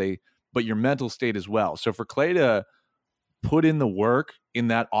body, but your mental state as well. So for Klay to put in the work in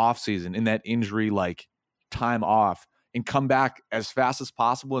that off season, in that injury like time off, and come back as fast as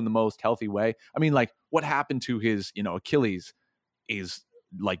possible in the most healthy way. I mean, like what happened to his, Achilles is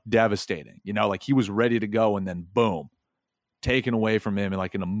like devastating, like he was ready to go and then boom, taken away from him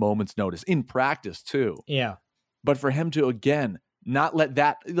in a moment's notice in practice too. Yeah. But for him to, again, not let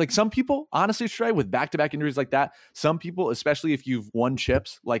that, like some people, honestly, Shrey, with back-to-back injuries like that, some people, especially if you've won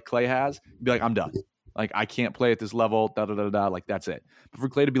chips like Klay has, be like, I'm done. Like, I can't play at this level, like that's it. But for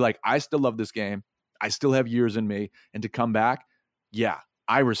Klay to be like, I still love this game, I still have years in me, and to come back, yeah,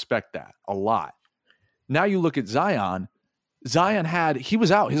 I respect that a lot. Now you look at Zion. He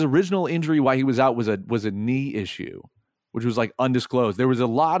was out. His original injury why he was out was a knee issue, which was like undisclosed. There's a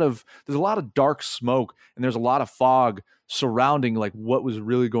lot of dark smoke, and there's a lot of fog surrounding like what was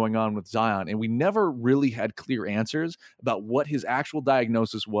really going on with Zion. And we never really had clear answers about what his actual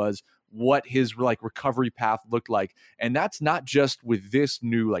diagnosis was, what his like recovery path looked like. And that's not just with this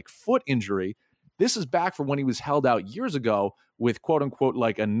new like foot injury. This is back from when he was held out years ago with quote unquote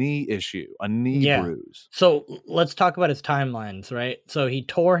like a knee issue, a knee bruise. So let's talk about his timelines, right? So he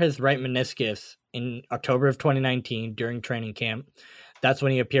tore his right meniscus in October of 2019 during training camp. That's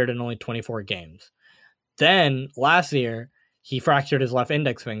when he appeared in only 24 games. Then last year he fractured his left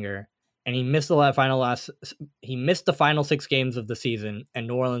index finger, and he missed the final 6 games of the season, and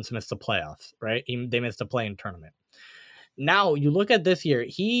New Orleans missed the playoffs, right? They missed the play-in tournament. Now you look at this year,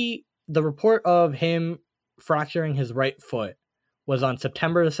 the report of him fracturing his right foot was on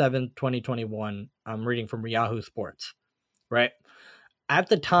September 7th, 2021. I'm reading from Yahoo Sports, right? At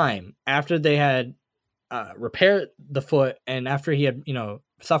the time, after they had repaired the foot, and after he had,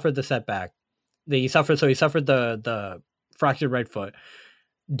 suffered the setback, he suffered the fractured right foot.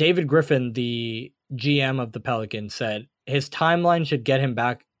 David Griffin, the GM of the Pelicans, said his timeline should get him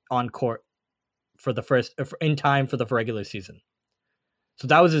back on court in time for the regular season. So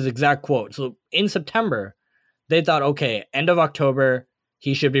that was his exact quote. So in September, they thought, okay, end of October,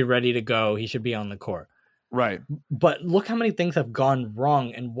 he should be ready to go. He should be on the court. Right. But look how many things have gone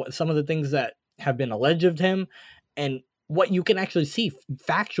wrong, and what some of the things that have been alleged of him, and what you can actually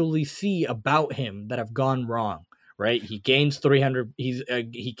factually see about him that have gone wrong. Right? He gains 300. He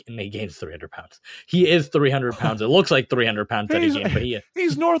gains 300 pounds. He is 300 pounds. It looks like 300 pounds that he gained, but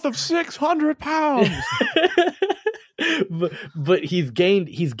he's north of 600 pounds. but he's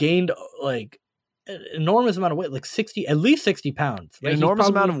gained like an enormous amount of weight, like at least 60 pounds. Right? An enormous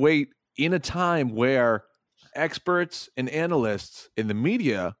amount of weight in a time where experts and analysts in the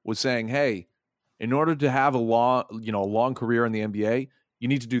media was saying, hey, in order to have a long career in the NBA, you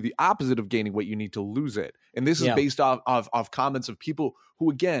need to do the opposite of gaining weight. You need to lose it. And this is based off comments of people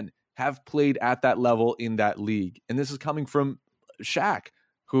who, again, have played at that level in that league. And this is coming from Shaq,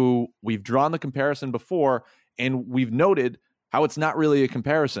 who we've drawn the comparison before, and we've noted how it's not really a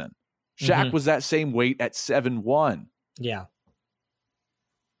comparison. Shaq was that same weight at 7'1". Yeah.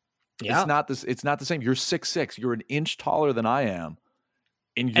 It's not the same. You're 6'6". You're an inch taller than I am,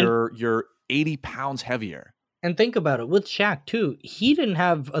 and you're 80 pounds heavier. And think about it with Shaq too. He didn't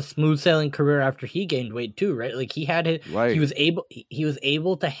have a smooth sailing career after he gained weight too, right? Like he had he was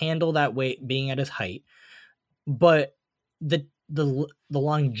able to handle that weight being at his height, but the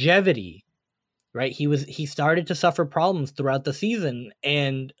longevity, right? He started to suffer problems throughout the season,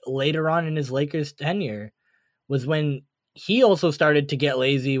 and later on in his Lakers tenure was when he also started to get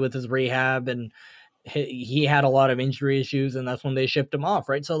lazy with his rehab, and he had a lot of injury issues, and that's when they shipped him off,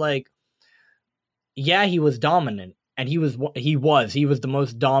 right? So like, yeah, he was dominant, and he was the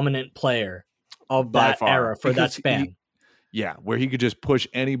most dominant player of that era for that span. Where he could just push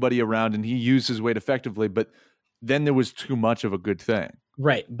anybody around, and he used his weight effectively, but then there was too much of a good thing.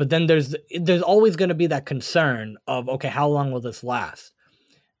 Right, but then there's always going to be that concern of, okay, how long will this last?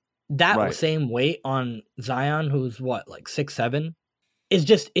 That same weight on Zion, who's what, like 6'7", is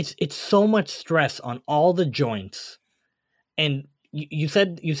just it's so much stress on all the joints. And you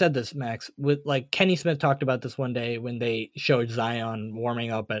said this, Max, with like Kenny Smith talked about this one day when they showed Zion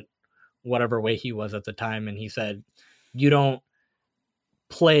warming up at whatever weight he was at the time, and he said You don't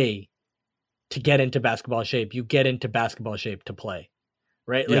play to get into basketball shape. You get into basketball shape to play,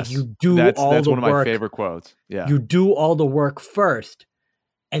 right? Yes. Like you do that's all the one of work. my favorite quotes. Yeah. You do all the work first,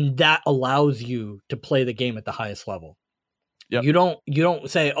 and that allows you to play the game at the highest level. Yep. You don't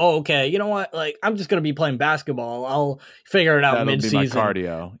say, oh, okay, you know what? Like, I'm just going to be playing basketball. I'll figure it out mid-season. Be my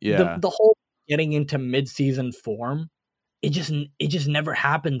cardio. Yeah. The whole getting into mid-season form, it just never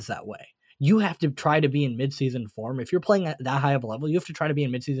happens that way. You have to try to be in mid-season form. If you're playing at that high of a level, you have to try to be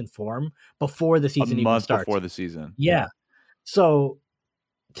in mid-season form before the season even starts. A month before the season. Yeah. So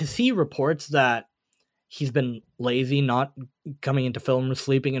to see reports that he's been lazy, not coming into film room,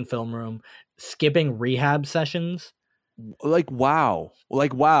 sleeping in film room, skipping rehab sessions. Like, wow.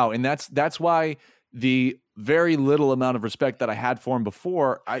 And that's why the very little amount of respect that I had for him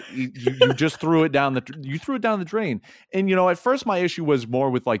before, you just threw it down the drain. And, at first my issue was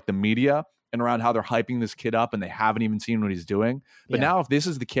more with like the media and around how they're hyping this kid up and they haven't even seen what he's doing. But now if this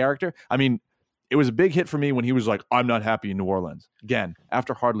is the character, I mean, it was a big hit for me when he was like, I'm not happy in New Orleans again,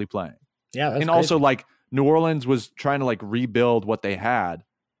 after hardly playing. Yeah. That's and crazy. Also like New Orleans was trying to like rebuild what they had,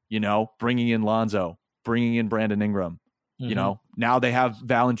 bringing in Lonzo, bringing in Brandon Ingram. Now they have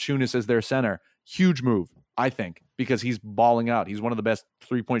Valanciunas as their center. Huge move, I think, because he's balling out. He's one of the best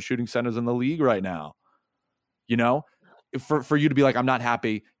 3-point shooting centers in the league right now. For you to be like, I'm not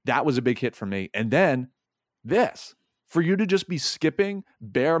happy, that was a big hit for me. And then this, for you to just be skipping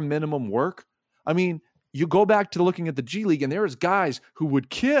bare minimum work. I mean, you go back to looking at the G League and there's guys who would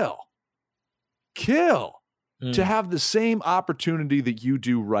kill to have the same opportunity that you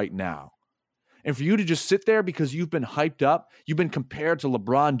do right now. And for you to just sit there because you've been hyped up, you've been compared to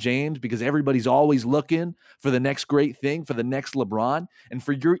LeBron James because everybody's always looking for the next great thing, for the next LeBron, and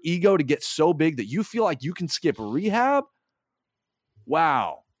for your ego to get so big that you feel like you can skip rehab.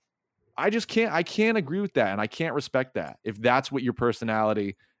 Wow. I can't agree with that, and I can't respect that if that's what your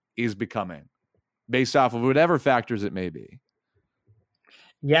personality is becoming based off of whatever factors it may be.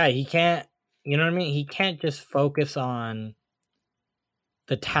 Yeah, he can't, you know what I mean? He can't just focus on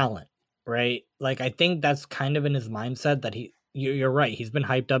the talent. Right? Like, I think that's kind of in his mindset that you're right. He's been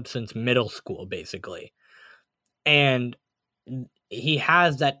hyped up since middle school, basically. And he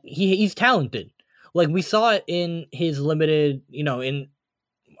has that, he's talented. Like, we saw it in his limited, I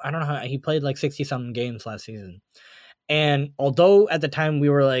don't know how, he played like 60-something games last season. And although at the time we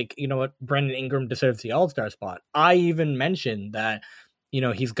were like, you know what, Brandon Ingram deserves the All-Star spot, I even mentioned that,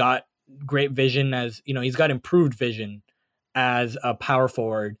 he's got great vision he's got improved vision as a power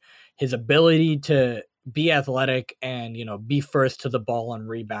forward. His ability to be athletic and, be first to the ball on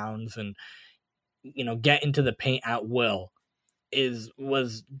rebounds and, get into the paint at will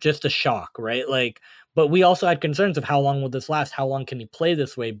was just a shock, right? Like, but we also had concerns of how long will this last? How long can he play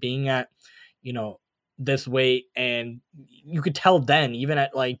this way, being at, this weight? And you could tell then, even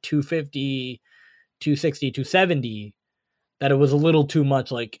at like 250, 260, 270, that it was a little too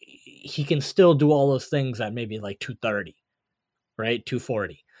much. Like, he can still do all those things at maybe like 230, right?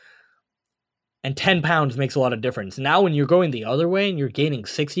 240. And 10 pounds makes a lot of difference. Now, when you're going the other way and you're gaining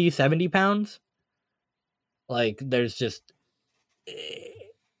 60, 70 pounds, like, there's just,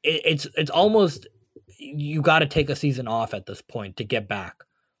 it's almost, you got to take a season off at this point to get back.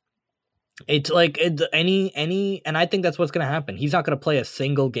 It's like and I think that's what's going to happen. He's not going to play a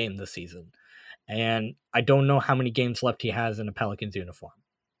single game this season. And I don't know how many games left he has in a Pelicans uniform.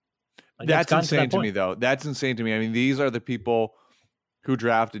 Like, that's insane to me, though. That's insane to me. I mean, these are the people who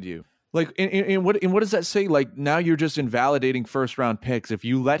drafted you. Like, and what does that say? Like, now you're just invalidating first round picks. If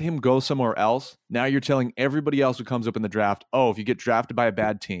you let him go somewhere else, now you're telling everybody else who comes up in the draft, oh, if you get drafted by a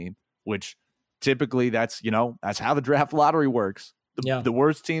bad team, which typically that's how the draft lottery works. The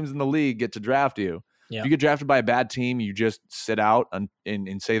worst teams in the league get to draft you. Yeah. If you get drafted by a bad team, you just sit out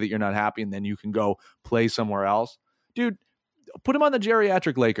and say that you're not happy, and then you can go play somewhere else. Dude, put him on the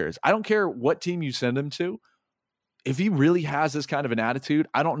geriatric Lakers. I don't care what team you send him to. If he really has this kind of an attitude,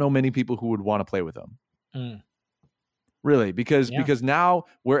 I don't know many people who would want to play with him. Really, because now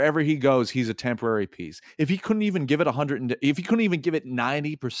wherever he goes, he's a temporary piece. If he couldn't even give it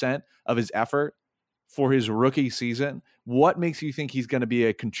 90% of his effort for his rookie season, what makes you think he's going to be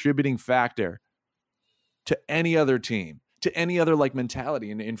a contributing factor to any other team, to any other like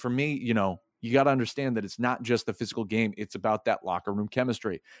mentality? And for me, you got to understand that it's not just the physical game. It's about that locker room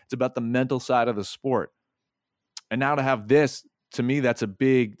chemistry. It's about the mental side of the sport. And now to have this, to me, that's a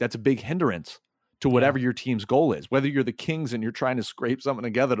big hindrance to whatever your team's goal is. Whether you're the Kings and you're trying to scrape something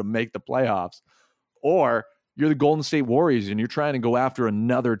together to make the playoffs, or you're the Golden State Warriors and you're trying to go after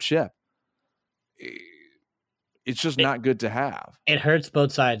another chip. It's just not good to have. It hurts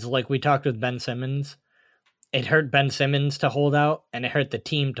both sides. Like we talked with Ben Simmons, it hurt Ben Simmons to hold out, and it hurt the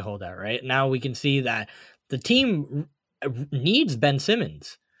team to hold out, right? Now we can see that the team needs Ben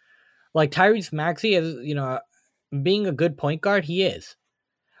Simmons. Like Tyrese Maxey is, being a good point guard, he is.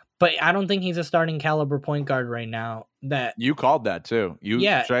 But I don't think he's a starting caliber point guard right now. That you called that too.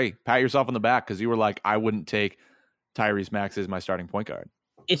 Shrey, pat yourself on the back because you were like, I wouldn't take Tyrese Maxey as my starting point guard.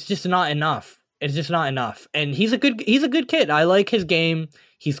 It's just not enough. It's just not enough. And he's a good kid. I like his game.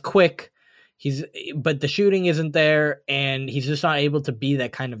 He's quick. But the shooting isn't there, and he's just not able to be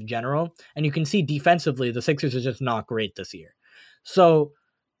that kind of general. And you can see defensively, the Sixers are just not great this year. So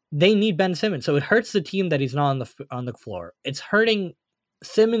they need Ben Simmons. So it hurts the team that he's not on the floor. It's hurting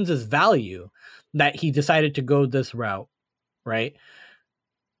Simmons' value that he decided to go this route, right?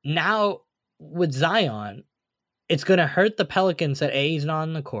 Now with Zion, it's going to hurt the Pelicans that he's not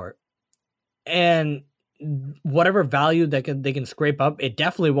on the court. And whatever value that they can scrape up, it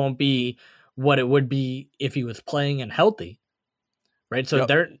definitely won't be what it would be if he was playing and healthy, right? So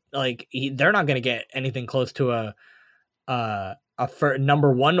they're not going to get anything close to a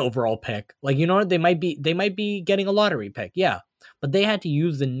number 1 overall pick. Like, you know what? They might be getting a lottery pick, yeah, but they had to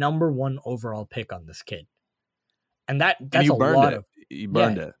use the number 1 overall pick on this kid, and that's a lot of. You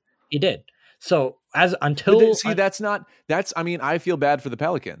burned it. He did. So I feel bad for the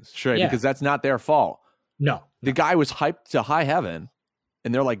Pelicans, sure, because that's not their fault. No, the guy was hyped to high heaven,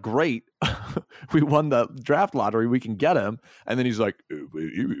 and they're like, "Great, we won the draft lottery, we can get him." And then he's like,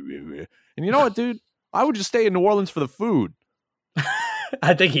 and you know what, dude? I would just stay in New Orleans for the food.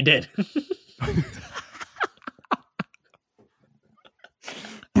 I think he did.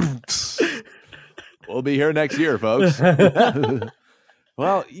 We'll be here next year, folks.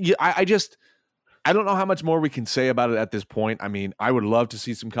 Well, I don't know how much more we can say about it at this point. I mean, I would love to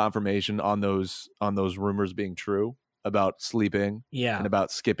see some confirmation on those rumors being true about sleeping and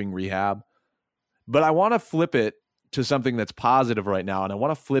about skipping rehab. But I want to flip it to something that's positive right now, and I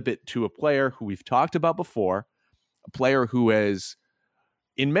want to flip it to a player who we've talked about before, a player who has,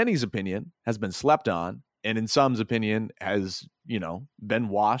 in many's opinion, has been slept on, and in some's opinion has, been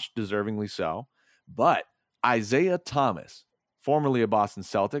washed, deservingly so. But Isaiah Thomas, formerly a Boston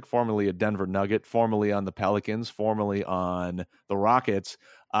Celtic, formerly a Denver Nugget, formerly on the Pelicans, formerly on the Rockets.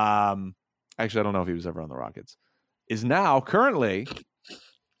 Actually, I don't know if he was ever on the Rockets. Is now currently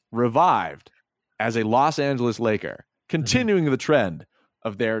revived as a Los Angeles Laker, continuing the trend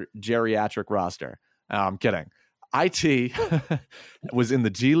of their geriatric roster. I'm kidding. IT was in the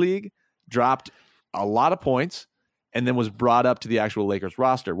G League, dropped a lot of points, and then was brought up to the actual Lakers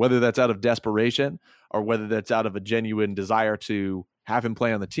roster. Whether that's out of desperation or whether that's out of a genuine desire to have him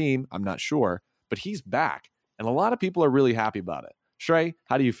play on the team, I'm not sure. But he's back, and a lot of people are really happy about it. Shrey,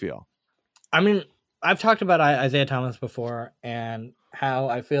 how do you feel? I mean, I've talked about Isaiah Thomas before and how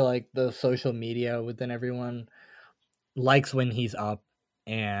I feel like the social media within everyone likes when he's up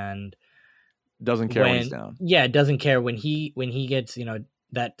and doesn't care when he's down. Yeah, doesn't care when he gets,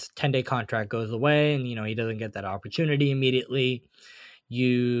 that 10-day contract goes away and, he doesn't get that opportunity immediately.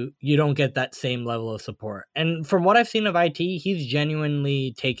 You don't get that same level of support. And from what I've seen of IT, he's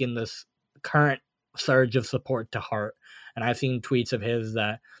genuinely taken this current surge of support to heart. And I've seen tweets of his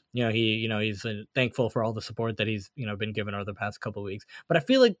that, he's thankful for all the support that he's, been given over the past couple of weeks. But I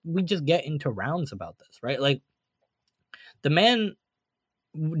feel like we just get into rounds about this, right? Like, the man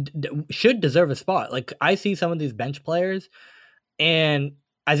should deserve a spot. Like, I see some of these bench players, and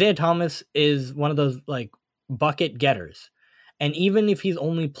Isaiah Thomas is one of those, like, bucket getters. And even if he's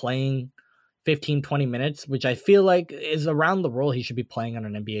only playing 15, 20 minutes, which I feel like is around the role he should be playing on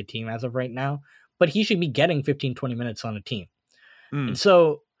an NBA team as of right now, but he should be getting 15, 20 minutes on a team. And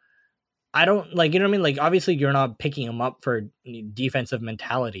so I don't, like, you know what I mean? Like, obviously you're not picking him up for defensive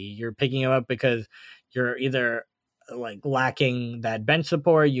mentality. You're picking him up because you're either, like, lacking that bench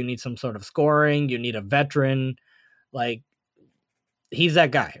support, you need some sort of scoring, you need a veteran. Like, he's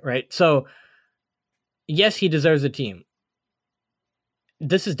that guy, right? So yes, he deserves a team.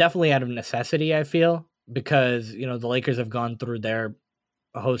 This is definitely out of necessity, I feel, because, the Lakers have gone through their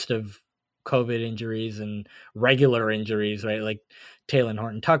host of COVID injuries and regular injuries, right? Like, Taylor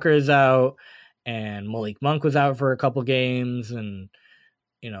Horton-Tucker is out, and Malik Monk was out for a couple games, and,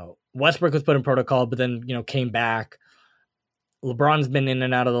 Westbrook was put in protocol, but then, came back. LeBron's been in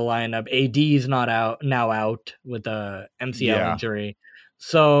and out of the lineup. AD's now out with a MCL injury.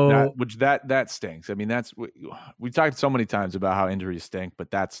 So that stinks. I mean, we talked so many times about how injuries stink,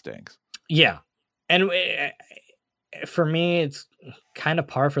 but that stinks. Yeah. And for me, it's kind of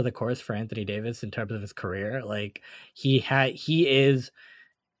par for the course for Anthony Davis in terms of his career. Like, he is,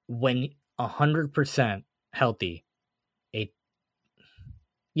 when 100% healthy,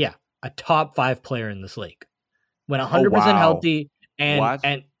 a top 5 player in this league. when 100% healthy,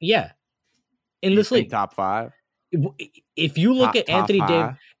 and yeah, in this league, top 5. If you look at Anthony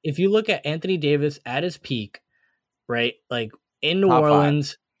Davis, if you look at Anthony Davis at his peak, right, like in New top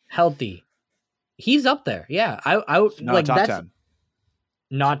Orleans, 5. Healthy, he's up there. Yeah, I like top that's 10.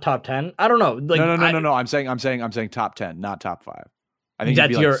 Not top 10. I don't know. Like no. I'm saying top 10, not top 5. I think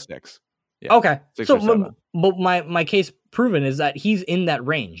that's he'd be like 6. Yeah. Okay. 6 so, or 7. but my case proven is that he's in that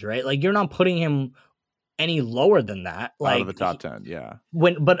range, right? Like you're not putting him any lower than that. Like out of the top 10, yeah.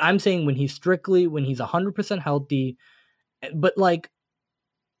 But I'm saying when he's 100% healthy, but like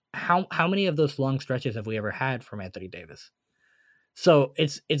how many of those long stretches have we ever had from Anthony Davis? So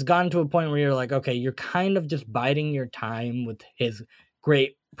it's gotten to a point where you're like, okay, you're kind of just biding your time with his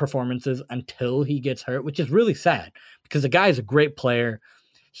great performances until he gets hurt, which is really sad because the guy is a great player.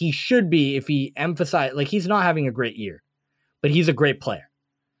 He should be, if he emphasized, like he's not having a great year, but he's a great player.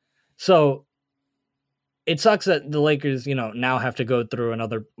 So it sucks that the Lakers, now have to go through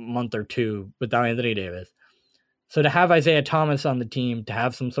another month or two without Anthony Davis. So to have Isaiah Thomas on the team, to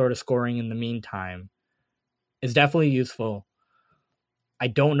have some sort of scoring in the meantime is definitely useful. I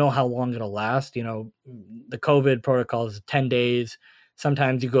don't know how long it'll last. The COVID protocol is 10 days.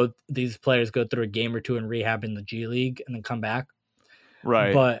 Sometimes these players go through a game or two in rehab in the G League and then come back.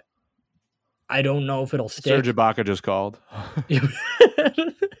 Right. But I don't know if it'll stick. Serge Ibaka just called.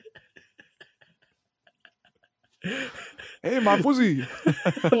 Hey, my fuzzy.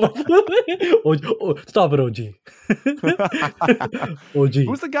 Stop it, OG. OG.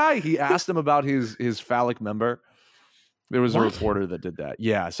 Who's the guy? He asked him about his phallic member. There was a reporter that did that.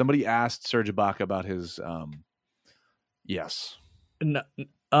 Yeah, somebody asked Serge Ibaka about his. Yes. No,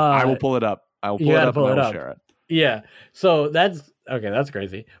 I will pull it up. I will pull it up and I will share it. Yeah. So that's okay. That's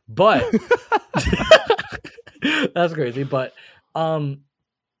crazy, but that's crazy. But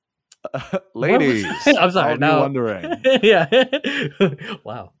ladies, I'm sorry. Now wondering. Yeah.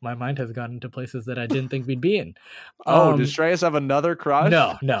 Wow, my mind has gone into places that I didn't think we'd be in. Does Shreyas have another crush?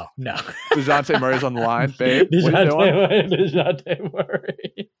 No. DeJounte Murray's on the line, babe. What are DeJounte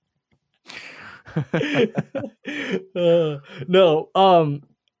Murray. No.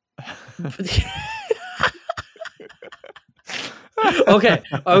 Okay.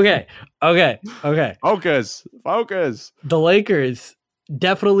 Focus. The Lakers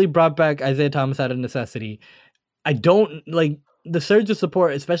definitely brought back Isaiah Thomas out of necessity. I don't like the surge of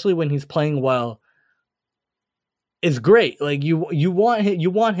support, especially when he's playing well, is great. Like you want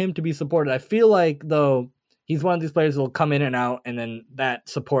him to be supported. I feel like though he's one of these players that will come in and out, and then that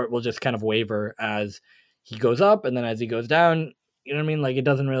support will just kind of waver as he goes up, and then as he goes down. You know what I mean? Like it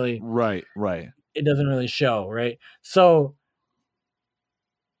doesn't really right. It doesn't really show, right? So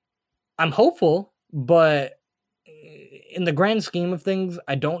I'm hopeful, but in the grand scheme of things,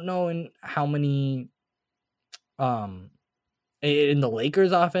 I don't know in how many in the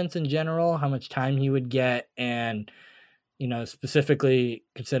Lakers offense in general, how much time he would get, and specifically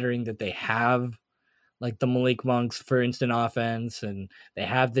considering that they have like the Malik Monks for instant offense, and they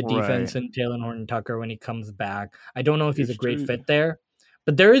have the defense in Taylor Horton-Tucker when he comes back. I don't know if he's a great fit there,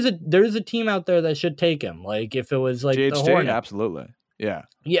 but there is a team out there that should take him. Like if it was like GHT, the Hornets, absolutely, yeah.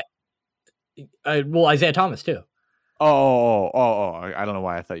 Well, Isaiah Thomas too. Oh! I don't know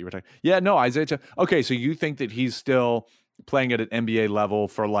why I thought you were talking. Yeah, no, Isaiah. Okay, so you think that he's still playing at an NBA level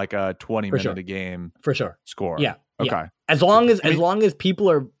for like a 20-minute a game for sure score? Yeah. Okay. Yeah. As long as people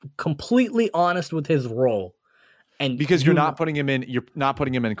are completely honest with his role, and because you're not putting him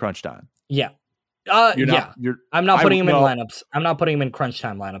in crunch time. Yeah. I'm not putting him in lineups. I'm not putting him in crunch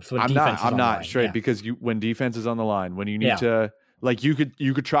time lineups. When I'm not straight because when defense is on the line, when you need to, like you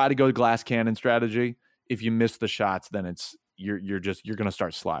could try to go glass cannon strategy. If you miss the shots, then you're going to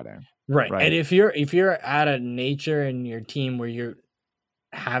start sliding. Right. And if you're at a nature in your team where you're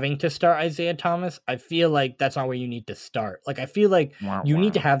having to start Isaiah Thomas, I feel like that's not where you need to start. Like I feel like you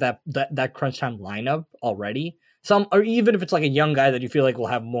need to have that crunch time lineup already. Or even if it's like a young guy that you feel like will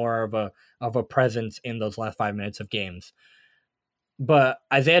have more of a presence in those last 5 minutes of games. But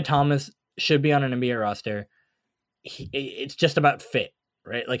Isaiah Thomas should be on an NBA roster. It's just about fit,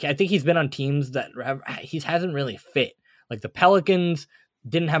 right? Like I think he's been on teams that he hasn't really fit. Like the Pelicans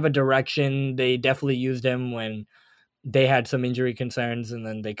didn't have a direction. They definitely used him when they had some injury concerns, and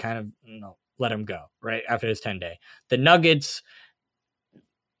then they kind of let him go right after his 10-day. The Nuggets,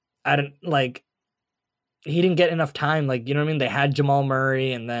 he didn't get enough time. Like, you know what I mean? They had Jamal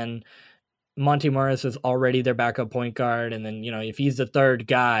Murray, and then Monty Morris is already their backup point guard. And then, if he's the third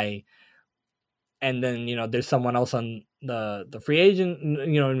guy, and then, there's someone else on the free agent,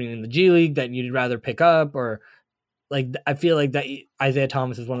 in the G League that you'd rather pick up, or like, I feel like that Isaiah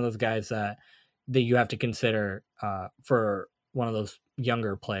Thomas is one of those guys that that you have to consider for one of those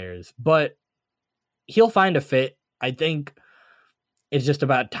younger players. But he'll find a fit. I think it's just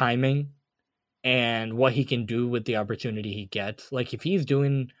about timing and what he can do with the opportunity he gets. Like if he's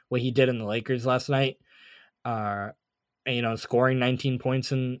doing what he did in the Lakers last night, scoring 19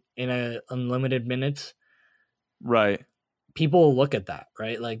 points in a unlimited minutes, right? People will look at that,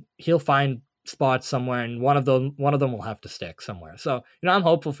 right? Like he'll find spots somewhere, and one of them will have to stick somewhere. So I'm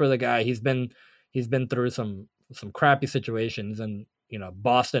hopeful for the guy. He's been through some crappy situations, and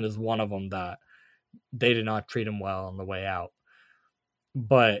Boston is one of them that they did not treat him well on the way out.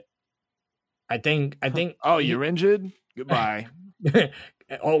 But I think. Oh, you're injured? Goodbye. And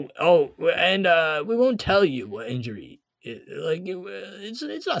we won't tell you what injury.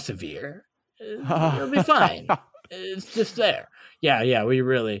 It's not severe. It'll be fine. It's just there. Yeah. We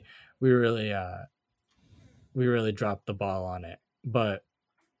really dropped the ball on it, but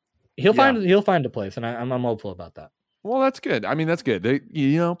he'll find a place, and I'm hopeful about that. Well, that's good. I mean, that's good.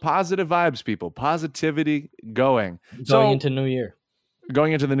 Positive vibes, people. Positivity going into New Year.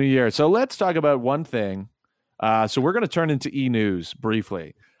 Going into the new year. So let's talk about one thing. So we're going to turn into e-news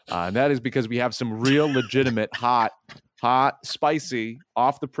briefly. And that is because we have some real legitimate, hot, spicy,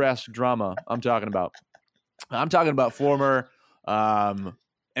 off-the-press drama I'm talking about former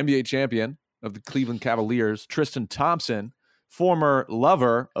NBA champion of the Cleveland Cavaliers, Tristan Thompson, former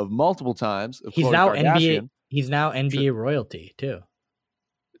lover of multiple times of Khloe Kardashian. He's now NBA royalty, too.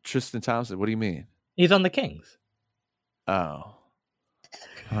 Tristan Thompson, what do you mean? He's on the Kings. Oh.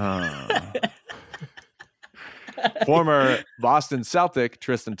 Former Boston Celtic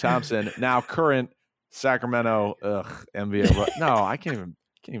Tristan Thompson, now current Sacramento NBA. No, I can't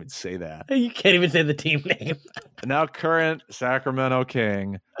even say that. You can't even say the team name. Now current Sacramento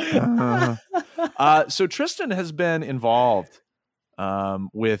King. So Tristan has been involved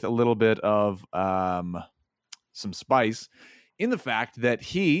with a little bit of some spice in the fact that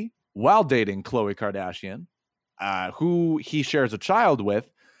he, while dating Khloe Kardashian, who he shares a child with,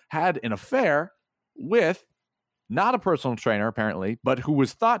 had an affair with not a personal trainer, apparently, but who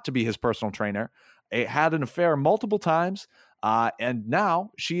was thought to be his personal trainer. It had an affair multiple times, and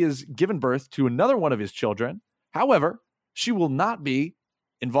now she has given birth to another one of his children. However, she will not be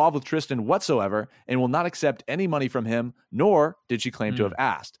involved with Tristan whatsoever and will not accept any money from him, nor did she claim to have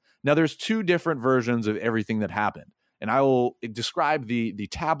asked. Now, there's two different versions of everything that happened, and I will describe the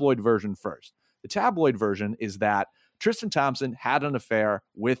tabloid version first. The tabloid version is that Tristan Thompson had an affair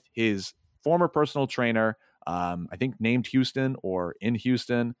with his former personal trainer, I think named Houston or in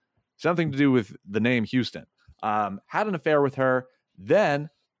Houston, something to do with the name Houston. Had an affair with her. Then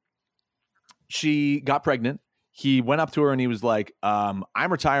she got pregnant. He went up to her and he was like, I'm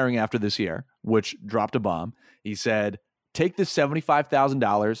retiring after this year, which dropped a bomb. He said, take this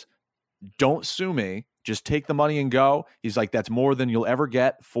 $75,000. Don't sue me. Just take the money and go. He's like, that's more than you'll ever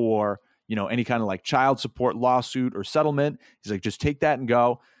get for any kind of like child support lawsuit or settlement. He's like, just take that and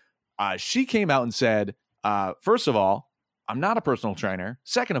go. She came out and said, first of all, I'm not a personal trainer.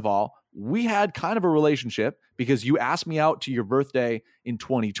 Second of all, we had kind of a relationship because you asked me out to your birthday in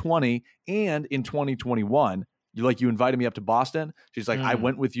 2020 and in 2021. You invited me up to Boston. She's like, I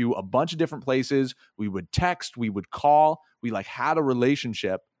went with you a bunch of different places. We would text, we would call. We had a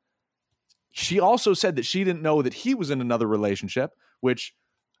relationship. She also said that she didn't know that he was in another relationship, which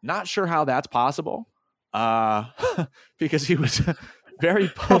not sure how that's possible, because he was very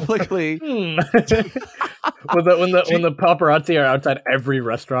publicly. When the paparazzi are outside every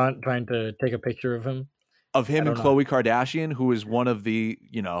restaurant trying to take a picture of him. Of him and Khloe Kardashian, who is one of the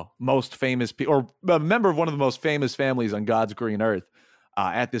most famous or a member of one of the most famous families on God's green earth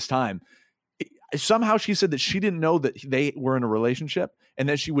at this time. Somehow she said that she didn't know that they were in a relationship and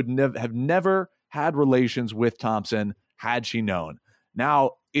that she would have never had relations with Thompson had she known.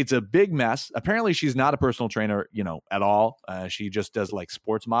 Now, it's a big mess. Apparently, she's not a personal trainer, at all. She just does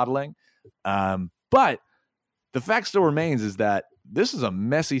sports modeling. But the fact still remains is that this is a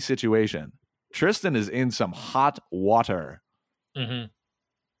messy situation. Tristan is in some hot water. Mm-hmm.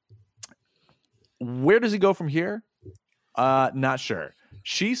 Where does he go from here? Not sure.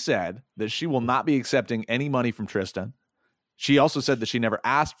 She said that she will not be accepting any money from Tristan. She also said that she never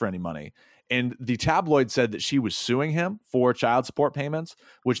asked for any money. And the tabloid said that she was suing him for child support payments,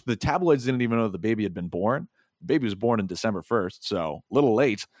 which the tabloids didn't even know the baby had been born. The baby was born on December 1st, so a little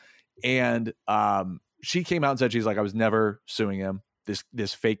late. And she came out and said, she's like, I was never suing him.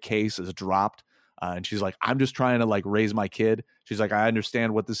 This fake case is dropped. And she's like, I'm just trying to raise my kid. She's like, I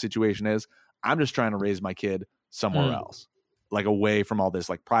understand what the situation is. I'm just trying to raise my kid somewhere else, away from all this,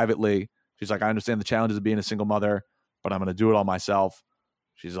 privately. She's like, I understand the challenges of being a single mother, but I'm going to do it all myself.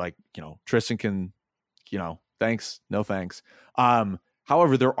 She's like, Tristan can, thanks, no thanks.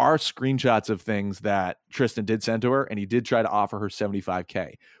 However, there are screenshots of things that Tristan did send to her, and he did try to offer her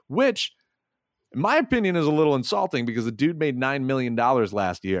 $75K, which, in my opinion, is a little insulting because the dude made $9 million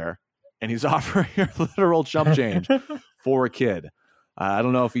last year, and he's offering her literal chump change for a kid. I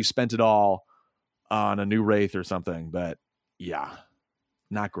don't know if he spent it all on a new Wraith or something, but yeah,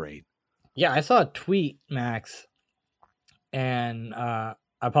 not great. Yeah, I saw a tweet, Max, and I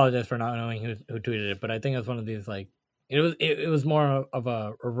apologize for not knowing who tweeted it, but I think it was one of these, like, it was more of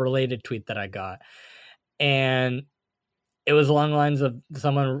a related tweet that I got, and it was along the lines of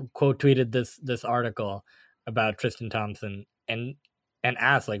someone quote tweeted this article about Tristan Thompson and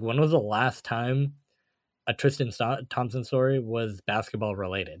asked, like, when was the last time a Tristan Thompson story was basketball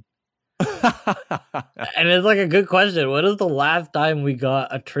related? And it's like a good question. When is the last time we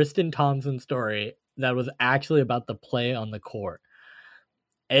got a Tristan Thompson story that was actually about the play on the court?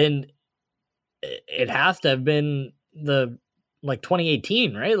 And it has to have been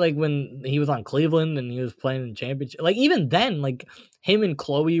 2018, right? Like when he was on Cleveland and he was playing in the championship. Like even then, like him and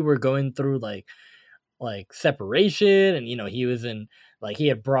Chloe were going through like separation, and he was in, like, he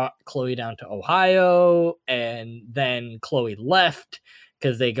had brought Chloe down to Ohio, and then Chloe left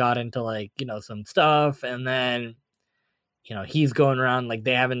because they got into like some stuff, and then he's going around, like,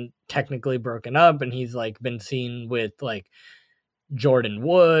 they haven't technically broken up, and he's like been seen with like Jordan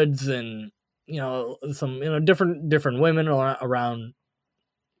Woods and some different women around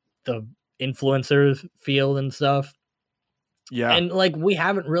the influencers field and stuff. Yeah, and like we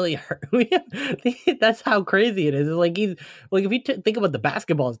haven't really heard. That's how crazy it is. It's like he's like, if you think about the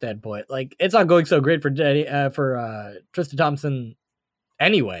basketball standpoint, like it's not going so great for Tristan Thompson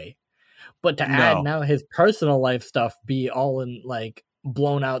anyway. But to add now his personal life stuff be all in, like,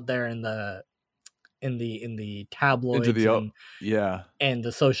 blown out there in the tabloids and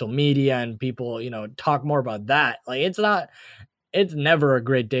the social media, and people talk more about that. Like it's never a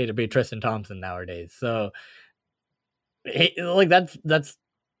great day to be Tristan Thompson nowadays. So like that's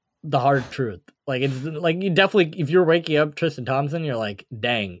the hard truth. Like it's like, you definitely, if you're waking up Tristan Thompson, you're like,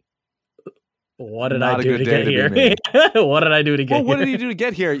 dang, what did I do to get here? What did I do to get here? What did he do to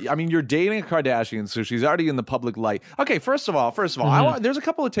get here? I mean, you're dating a Kardashian, so she's already in the public light. Okay, first of all, there's a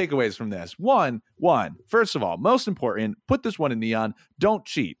couple of takeaways from this. One, first of all, most important, put this one in neon. Don't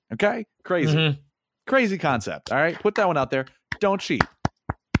cheat. Okay, crazy concept. All right, put that one out there. Don't cheat.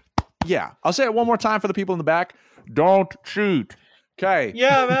 Yeah, I'll say it one more time for the people in the back. Don't cheat. Okay.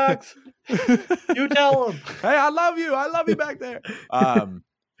 Yeah, Max. You tell him. Hey, I love you back there.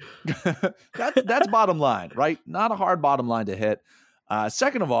 That's bottom line, right? Not a hard bottom line to hit.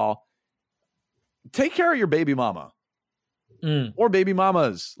 Second of all, take care of your baby mama or baby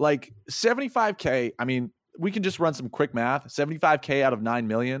mamas. Like $75K. I mean, we can just run some quick math. $75K out of 9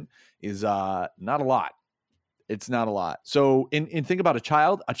 million is not a lot. It's not a lot. So in think about a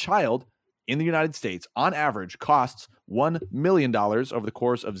child in the United States on average costs $1 million over the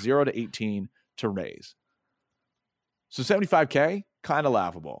course of 0 to 18 to raise. So $75K, kind of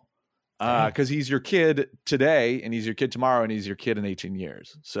laughable, because he's your kid today, and he's your kid tomorrow, and he's your kid in 18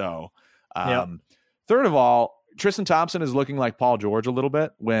 years. So, Third of all, Tristan Thompson is looking like Paul George a little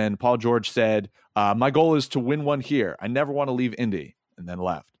bit when Paul George said, my goal is to win one here. I never want to leave Indy, and then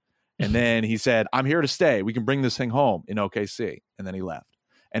left. And then he said, I'm here to stay. We can bring this thing home in OKC. And then he left.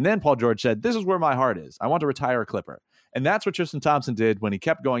 And then Paul George said, this is where my heart is. I want to retire a Clipper. And that's what Tristan Thompson did when he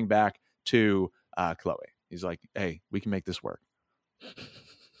kept going back to Chloe. He's like, hey, we can make this work.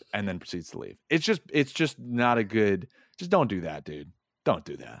 And then proceeds to leave. It's just not a good, just don't do that, dude. Don't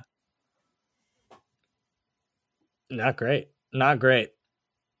do that. Not great. Not a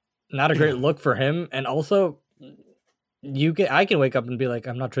great look for him. And also, I can wake up and be like,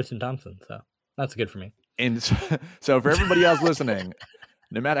 I'm not Tristan Thompson. So that's good for me. And so for everybody else listening,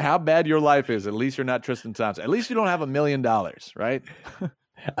 no matter how bad your life is, at least you're not Tristan Thompson. At least you don't have $1 million, right?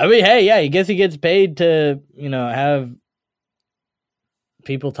 I mean, hey, yeah, I guess he gets paid to, have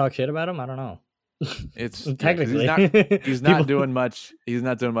people talk shit about him. I don't know. It's technically he's not doing much. He's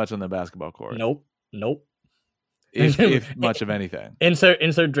not doing much on the basketball court. Nope. If much of anything. Insert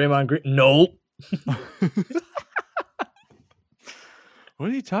Draymond Green. Nope. What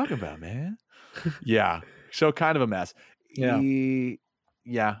are you talking about, man? Yeah. So kind of a mess. Yeah.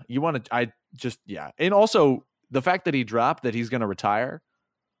 You want to, And also the fact that he dropped that he's going to retire.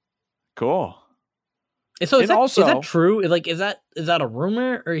 Cool. So is that true? Like, is that a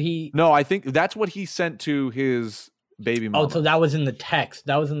rumor or he? No, I think that's what he sent to his baby mama. Oh, so that was in the text.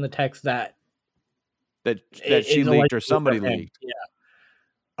 That she leaked or somebody leaked.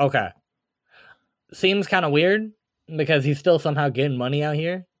 Yeah. Okay. Seems kind of weird. because he's still somehow getting money out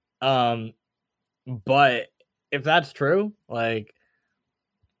here. But if that's true, like,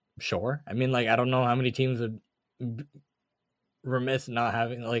 sure. I mean, like, I don't know how many teams would remiss not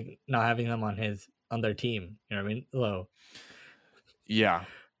having them on their team. You know what I mean? Low. Yeah.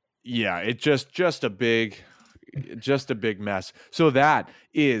 It's just a big mess. So that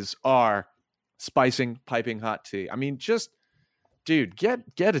is our piping hot tea. I mean, just dude, get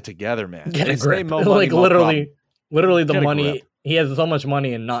it together, man. Get a grip. Like literally the money. He has so much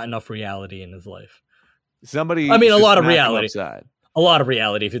money and not enough reality in his life. A lot of reality. A lot of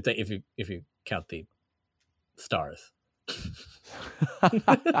reality if you count the stars.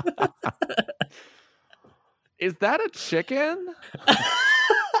 Is that a chicken?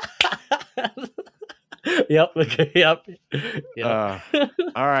 Yep.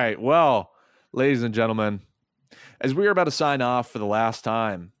 All right. Well, ladies and gentlemen, as we are about to sign off for the last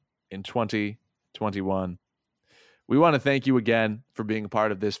time in 2021, we want to thank you again for being a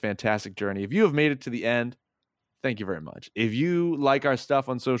part of this fantastic journey. If you have made it to the end, thank you very much. If you like our stuff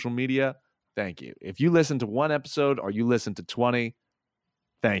on social media, thank you. If you listen to one episode or you listen to 20,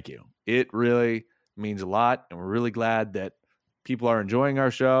 thank you. It really means a lot, and we're really glad that people are enjoying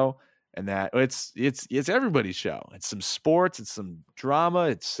our show and that it's everybody's show. It's some sports, it's some drama,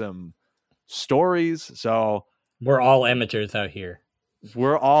 it's some stories. So we're all amateurs out here.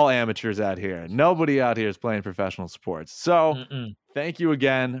 Nobody out here is playing professional sports. So Thank you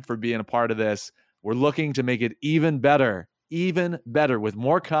again for being a part of this. We're looking to make it even better with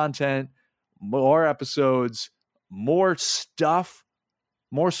more content, more episodes, more stuff,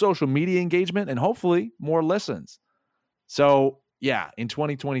 more social media engagement, and hopefully more listens. So yeah, in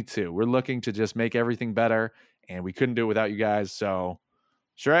 2022, we're looking to just make everything better, and we couldn't do it without you guys. So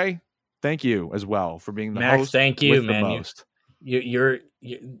Shrey, thank you as well for being the Max, host. Thank you, with man. The most.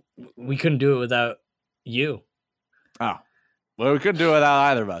 We couldn't do it without you. Oh, well, we couldn't do it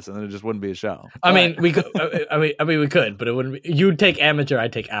without either of us, and then it just wouldn't be a show. I mean, we could. We could, but it wouldn't be. You'd take amateur,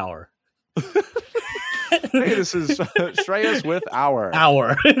 I'd take hour. Hey, this is Shreyas with hour.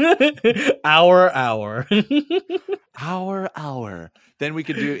 Hour. Then we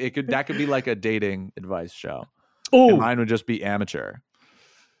could do it. That could be like a dating advice show. Oh, and mine would just be amateur.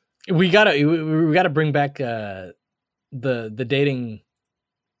 We gotta bring back the dating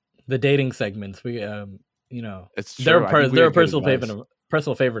segments. We it's true. They're a personal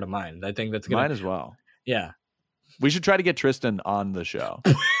favorite of mine. I think that's gonna, mine as well. Yeah, we should try to get Tristan on the show.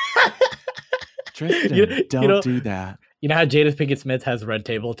 Tristan, don't do that. You know how Jada Pinkett Smith has Red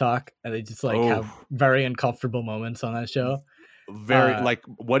Table Talk, and they just have very uncomfortable moments on that show.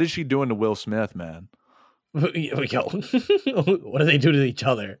 What is she doing to Will Smith, man? Yo, what do they do to each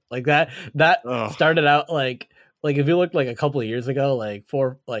other? Like that started out like if you looked like a couple of years ago,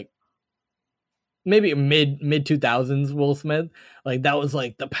 maybe mid 2000s Will Smith, like that was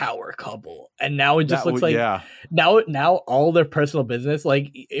like the power couple, and now it just looks like now all their personal business,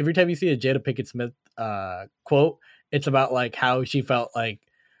 like every time you see a Jada Pinkett Smith quote, it's about like how she felt like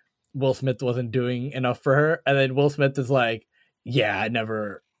Will Smith wasn't doing enough for her, and then Will Smith is like, yeah, I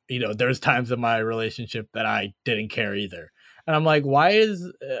never, there's times in my relationship that I didn't care either. And I'm like, why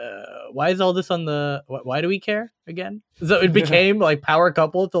is all this on the? Why do we care again? So it became like power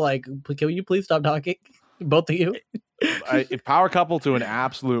couple to like, can you please stop talking, both of you? Power couple to an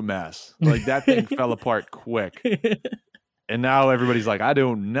absolute mess. Like that thing fell apart quick, and now everybody's like, I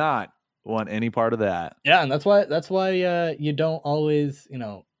do not want any part of that. Yeah, and that's why you don't always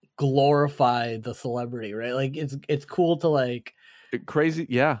glorify the celebrity, right? Like it's cool to like. Crazy,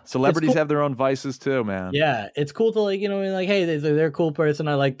 yeah. Celebrities have their own vices too, man. Yeah, it's cool to like, hey, they're a cool person.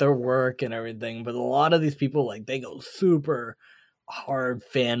 I like their work and everything. But a lot of these people, like, they go super hard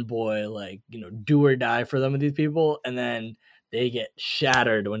fanboy, like, do or die for them of these people, and then they get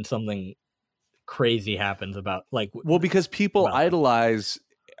shattered when something crazy happens about because people idolize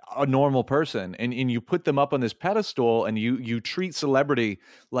a normal person and you put them up on this pedestal and you treat celebrity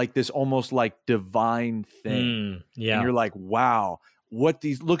like this almost like divine thing. Yeah. And you're like, wow, look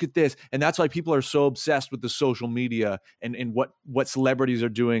at this. And that's why people are so obsessed with the social media and what celebrities are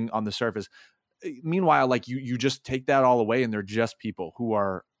doing on the surface. Meanwhile, like you just take that all away and they're just people who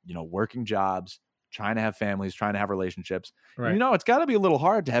are, working jobs, trying to have families, trying to have relationships. Right. And, it's gotta be a little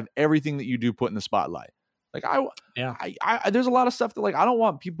hard to have everything that you do put in the spotlight. Like I there's a lot of stuff that like I don't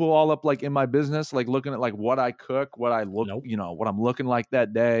want people all up like in my business, like looking at like what I cook, what I look, what I'm looking like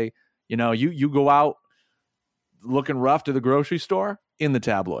that day. You go out looking rough to the grocery store in the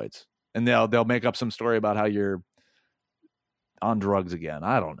tabloids, and they'll make up some story about how you're on drugs again.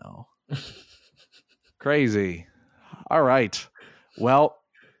 I don't know. Crazy. All right. Well,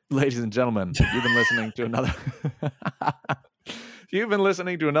 Ladies and gentlemen, you've been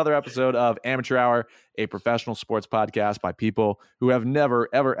listening to another episode of Amateur Hour, a professional sports podcast by people who have never,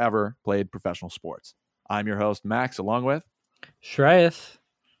 ever, ever played professional sports. I'm your host, Max, along with Shreyas.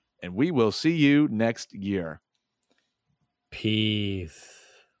 And we will see you next year. Peace.